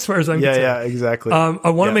as far as I'm concerned. Yeah, exactly. I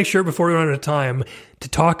want to make sure before we run out of time to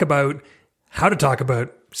talk about how to talk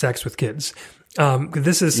about sex with kids.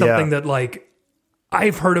 This is something that like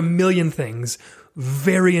I've heard a million things.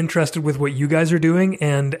 Very interested with what you guys are doing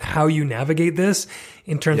and how you navigate this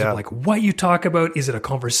in terms of like what you talk about. Is it a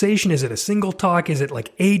conversation? Is it a single talk? Is it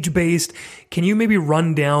like age-based? Can you maybe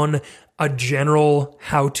run down a general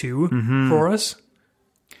how-to for us?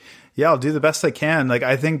 Yeah, I'll do the best I can. Like,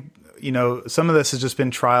 I think, you know, some of this has just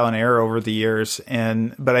been trial and error over the years.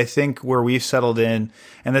 But I think where we've settled in,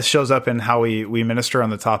 and this shows up in how we minister on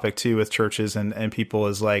the topic too with churches and people,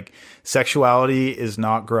 is like sexuality is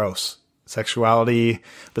not gross. But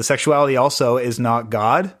sexuality also is not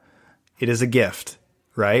God. It is a gift,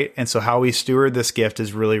 right? And so how we steward this gift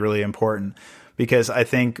is really, really important, because I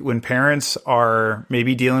think when parents are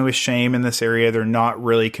maybe dealing with shame in this area, they're not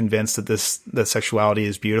really convinced that sexuality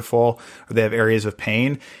is beautiful, or they have areas of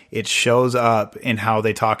pain. It shows up in how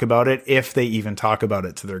they talk about it, if they even talk about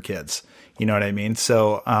it to their kids. You know what I mean?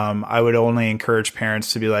 So I would only encourage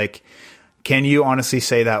parents to be like, can you honestly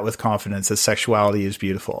say that with confidence, that sexuality is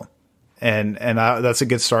beautiful? And that's a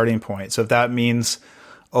good starting point. So if that means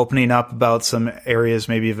opening up about some areas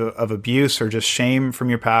maybe of abuse or just shame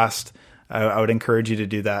from your past, I would encourage you to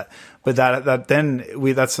do that. But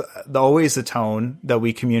that's always the tone that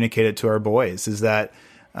we communicate it to our boys, is that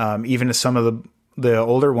even to some of the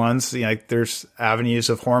older ones, you know, like there's avenues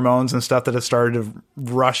of hormones and stuff that have started to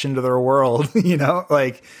rush into their world. You know,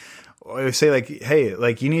 like I would say, like, hey,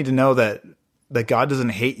 like you need to know that God doesn't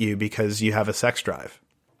hate you because you have a sex drive.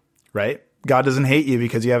 Right? God doesn't hate you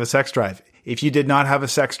because you have a sex drive. If you did not have a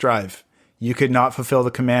sex drive, you could not fulfill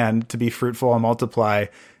the command to be fruitful and multiply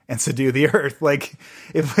and subdue the earth. Like,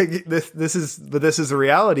 if like this is the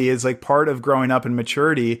reality, is like part of growing up in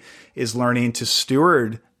maturity is learning to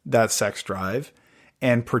steward that sex drive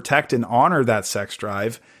and protect and honor that sex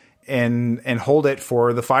drive and hold it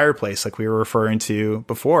for the fireplace, like we were referring to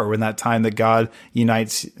before, when that time that God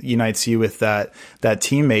unites you with that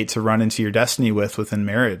teammate to run into your destiny within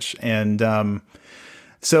marriage. And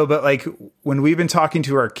but like when we've been talking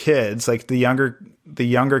to our kids, like the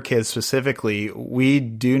younger kids specifically,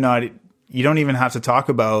 you don't even have to talk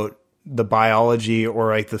about the biology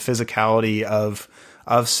or like the physicality of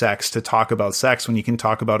sex to talk about sex, when you can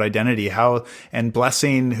talk about identity, and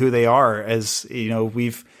blessing who they are. As you know,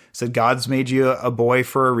 we've said God's made you a boy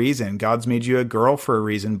for a reason. God's made you a girl for a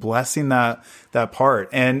reason. Blessing that part,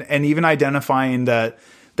 and even identifying that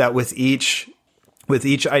with each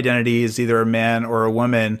identity is either a man or a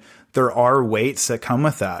woman, there are weights that come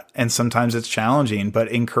with that, and sometimes it's challenging. But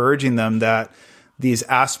encouraging them that these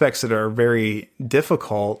aspects that are very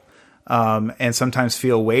difficult and sometimes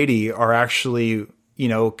feel weighty are actually, you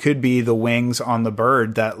know, could be the wings on the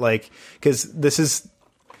bird that, like, because this is.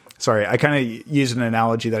 Sorry, I kind of used an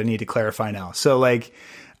analogy that I need to clarify now. So like,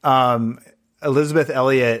 Elizabeth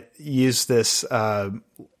Elliot used this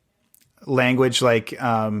language, like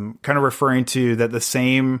kind of referring to that the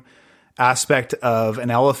same aspect of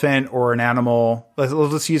an elephant or an animal.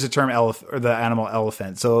 Let's use the term elephant, or the animal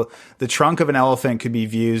elephant. So the trunk of an elephant could be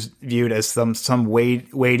viewed as some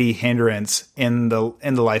weighty hindrance in the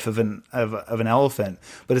life of an elephant,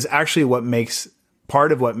 but it's actually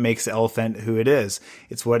part of what makes the elephant who it is.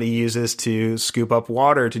 It's what he uses to scoop up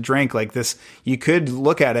water to drink. Like this, you could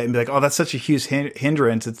look at it and be like, oh, that's such a huge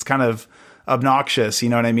hindrance. It's kind of obnoxious. You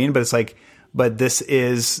know what I mean? But it's like, but this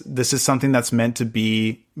is something that's meant to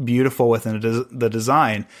be beautiful within the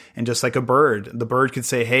design. And just like a bird, the bird could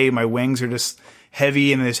say, hey, my wings are just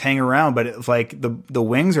heavy and they just hang around. But it's like the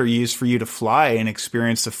wings are used for you to fly and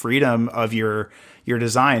experience the freedom of your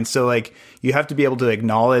design. So like you have to be able to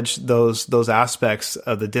acknowledge those aspects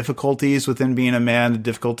of the difficulties within being a man, the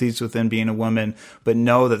difficulties within being a woman, but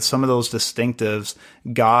know that some of those distinctives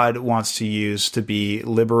God wants to use to be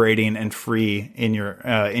liberating and free in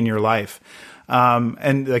your life.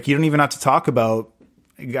 And like, you don't even have to talk about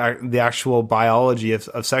the actual biology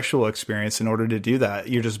of sexual experience in order to do that.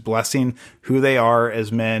 You're just blessing who they are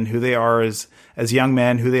as men, who they are as young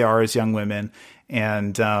men, who they are as young women.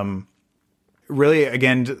 And, really,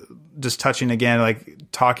 again, just touching again, like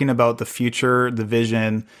talking about the future, the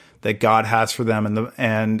vision that God has for them,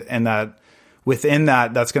 and that within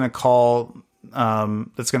that's going to call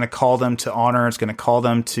them to honor. It's going to call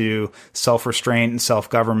them to self-restraint and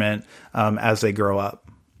self-government as they grow up.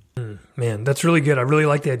 Man, that's really good. I really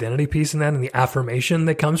like the identity piece in that and the affirmation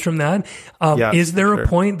that comes from that. Is there a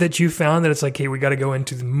point that you found that it's like, hey, we got to go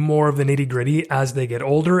into more of the nitty gritty as they get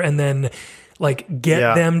older, and then like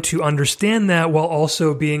get them to understand that, while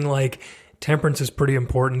also being like, temperance is pretty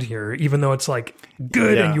important here, even though it's like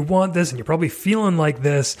good and you want this and you're probably feeling like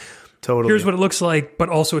this. Totally. Here's what it looks like, but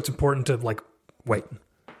also it's important to like, wait.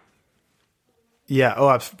 Yeah.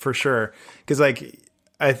 Oh, for sure. Cause like,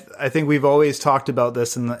 I think we've always talked about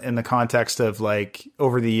this in the context of like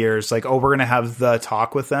over the years, like, oh, we're going to have the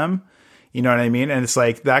talk with them. You know what I mean? And it's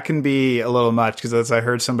like, that can be a little much, because as I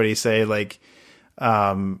heard somebody say, like,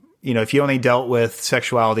 you know, if you only dealt with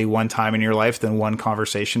sexuality one time in your life, then one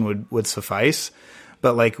conversation would suffice.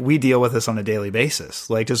 But like, we deal with this on a daily basis,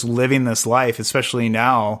 like just living this life, especially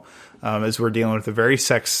now, as we're dealing with a very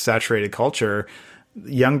sex saturated culture.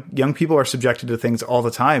 Young people are subjected to things all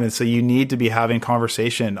the time. And so you need to be having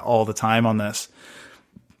conversation all the time on this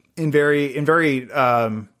in very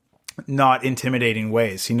not intimidating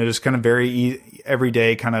ways, you know, just kind of very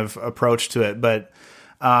everyday kind of approach to it. But,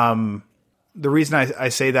 the reason I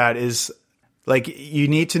say that is, like, you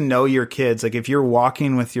need to know your kids. Like, if you're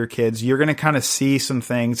walking with your kids, you're going to kind of see some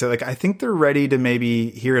things that, like, I think they're ready to maybe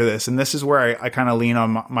hear this. And this is where I kind of lean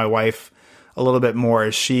on my wife a little bit more,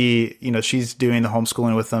 as she, you know, she's doing the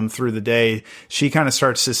homeschooling with them through the day. She kind of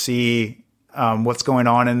starts to see what's going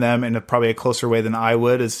on in them in probably a closer way than I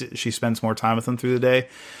would, as she spends more time with them through the day.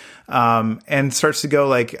 And starts to go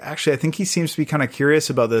like, actually, I think he seems to be kind of curious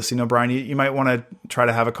about this. You know, Bryan, you might want to try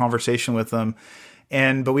to have a conversation with them.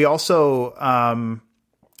 But we also,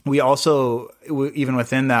 even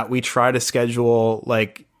within that, we try to schedule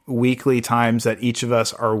like weekly times that each of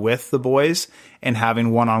us are with the boys and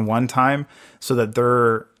having one-on-one time, so that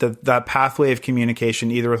that pathway of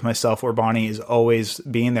communication, either with myself or Bonnie, is always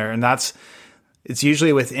being there. And it's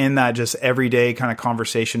usually within that just everyday kind of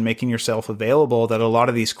conversation, making yourself available, that a lot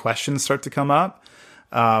of these questions start to come up.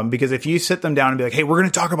 Because if you sit them down and be like, hey, we're going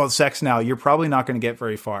to talk about sex now, you're probably not going to get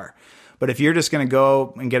very far. But if you're just going to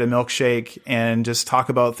go and get a milkshake and just talk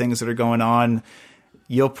about things that are going on,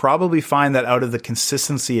 you'll probably find that out of the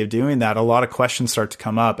consistency of doing that, a lot of questions start to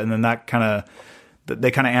come up. And then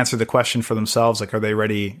they kind of answer the question for themselves. Like, are they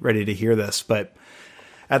ready to hear this? But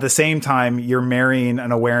at the same time, you're marrying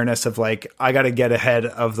an awareness of like, I got to get ahead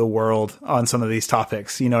of the world on some of these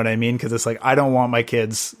topics. You know what I mean? Because it's like, I don't want my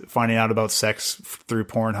kids finding out about sex through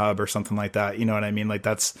Pornhub or something like that. You know what I mean? Like,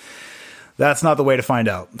 that's not the way to find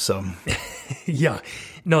out. So, yeah,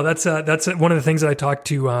 no, that's one of the things that I talked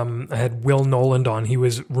to. I had Will Noland on. He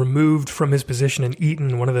was removed from his position in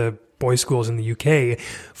Eton, one of the boys' schools in the UK,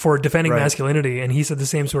 for defending masculinity, and he said the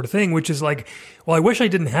same sort of thing, which is like, well, I wish I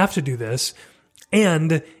didn't have to do this.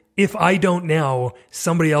 And if I don't now,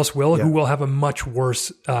 somebody else will, who will have a much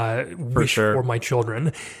worse wish for my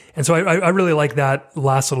children. And so I really like that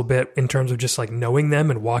last little bit in terms of just like knowing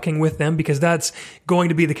them and walking with them, because that's going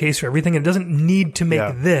to be the case for everything. And it doesn't need to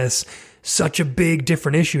make this such a big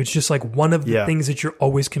different issue. It's just like one of the things that you're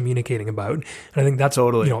always communicating about. And I think that's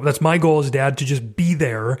totally, you know, that's my goal as dad, to just be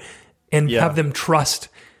there and have them trust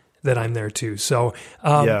that I'm there too. So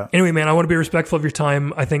anyway, man, I want to be respectful of your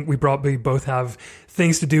time. I think we probably both have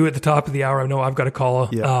things to do at the top of the hour. I know I've got a call.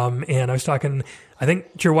 And I was talking, I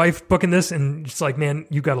think, to your wife booking this, and it's like, man,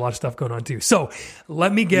 you've got a lot of stuff going on too. So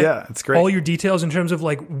let me get all your details in terms of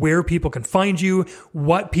like where people can find you,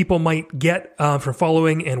 what people might get from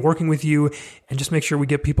following and working with you, and just make sure we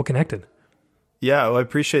get people connected. Yeah, well, I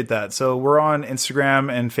appreciate that. So we're on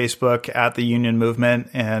Instagram and Facebook at The Union Movement,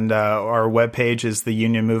 and our webpage is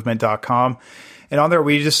theunionmovement.com. And on there,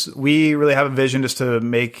 we really have a vision just to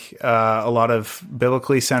make a lot of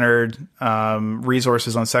biblically centered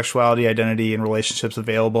resources on sexuality, identity, and relationships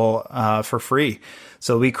available for free.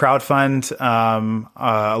 So we crowdfund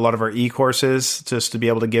a lot of our e-courses just to be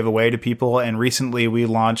able to give away to people. And recently we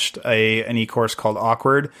launched an e-course called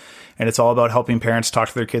Awkward, and it's all about helping parents talk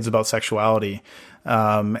to their kids about sexuality.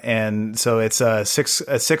 And so it's a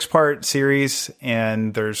six-part series,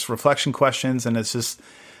 and there's reflection questions, and it's just,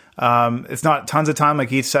 it's not tons of time.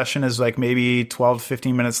 Like each session is like maybe 12 to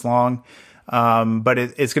 15 minutes long. But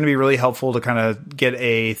it's going to be really helpful to kind of get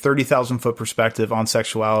a 30,000 foot perspective on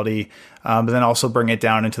sexuality, but then also bring it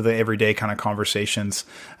down into the everyday kind of conversations.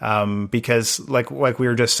 Because like we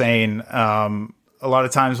were just saying, a lot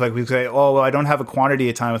of times, like we say, oh, well, I don't have a quantity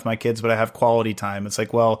of time with my kids, but I have quality time. It's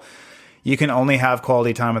like, well, you can only have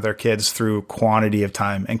quality time with our kids through quantity of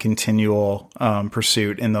time and continual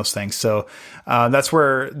pursuit in those things. So that's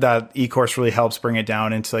where that e-course really helps bring it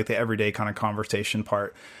down into like the everyday kind of conversation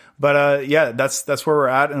part. But yeah, that's where we're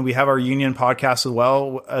at, and we have our Union podcast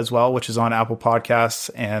as well, which is on Apple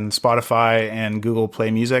Podcasts and Spotify and Google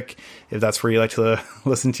Play Music. If that's where you like to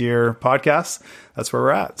listen to your podcasts, that's where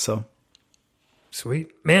we're at. So.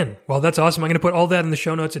 Sweet, man. Well, that's awesome. I'm going to put all that in the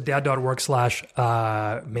show notes at dad.work/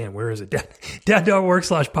 man, where is it?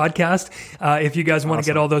 dad.work/podcast. If you guys want to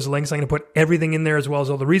get all those links, I'm going to put everything in there as well as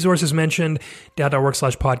all the resources mentioned,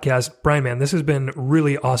 dad.work/podcast. Bryan, man, this has been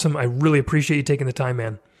really awesome. I really appreciate you taking the time,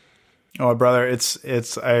 man. Oh, brother, I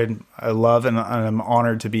love and I'm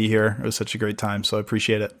honored to be here. It was such a great time, so I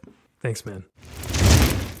appreciate it. Thanks, man.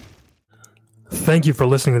 Thank you for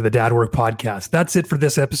listening to the Dad Work Podcast. That's it for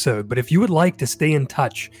this episode. But if you would like to stay in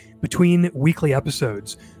touch between weekly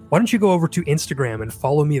episodes, why don't you go over to Instagram and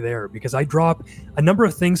follow me there, because I drop a number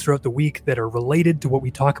of things throughout the week that are related to what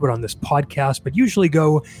we talk about on this podcast, but usually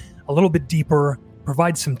go a little bit deeper,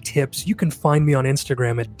 provide some tips. You can find me on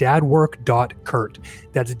Instagram at dadwork.curt.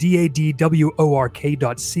 That's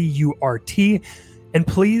dadwork.curt. And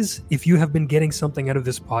please, if you have been getting something out of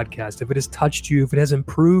this podcast, if it has touched you, if it has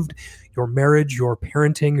improved your marriage, your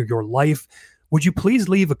parenting, or your life, would you please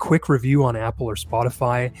leave a quick review on Apple or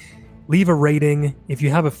Spotify? Leave a rating. If you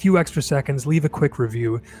have a few extra seconds, leave a quick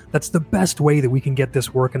review. That's the best way that we can get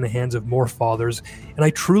this work in the hands of more fathers. And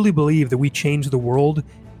I truly believe that we change the world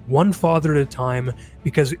one father at a time,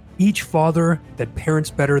 because each father that parents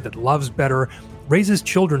better, that loves better, raises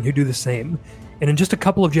children who do the same. And in just a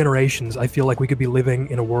couple of generations, I feel like we could be living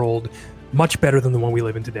in a world much better than the one we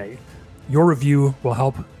live in today. Your review will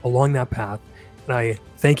help along that path. And I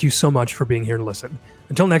thank you so much for being here to listen.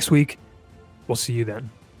 Until next week, we'll see you then.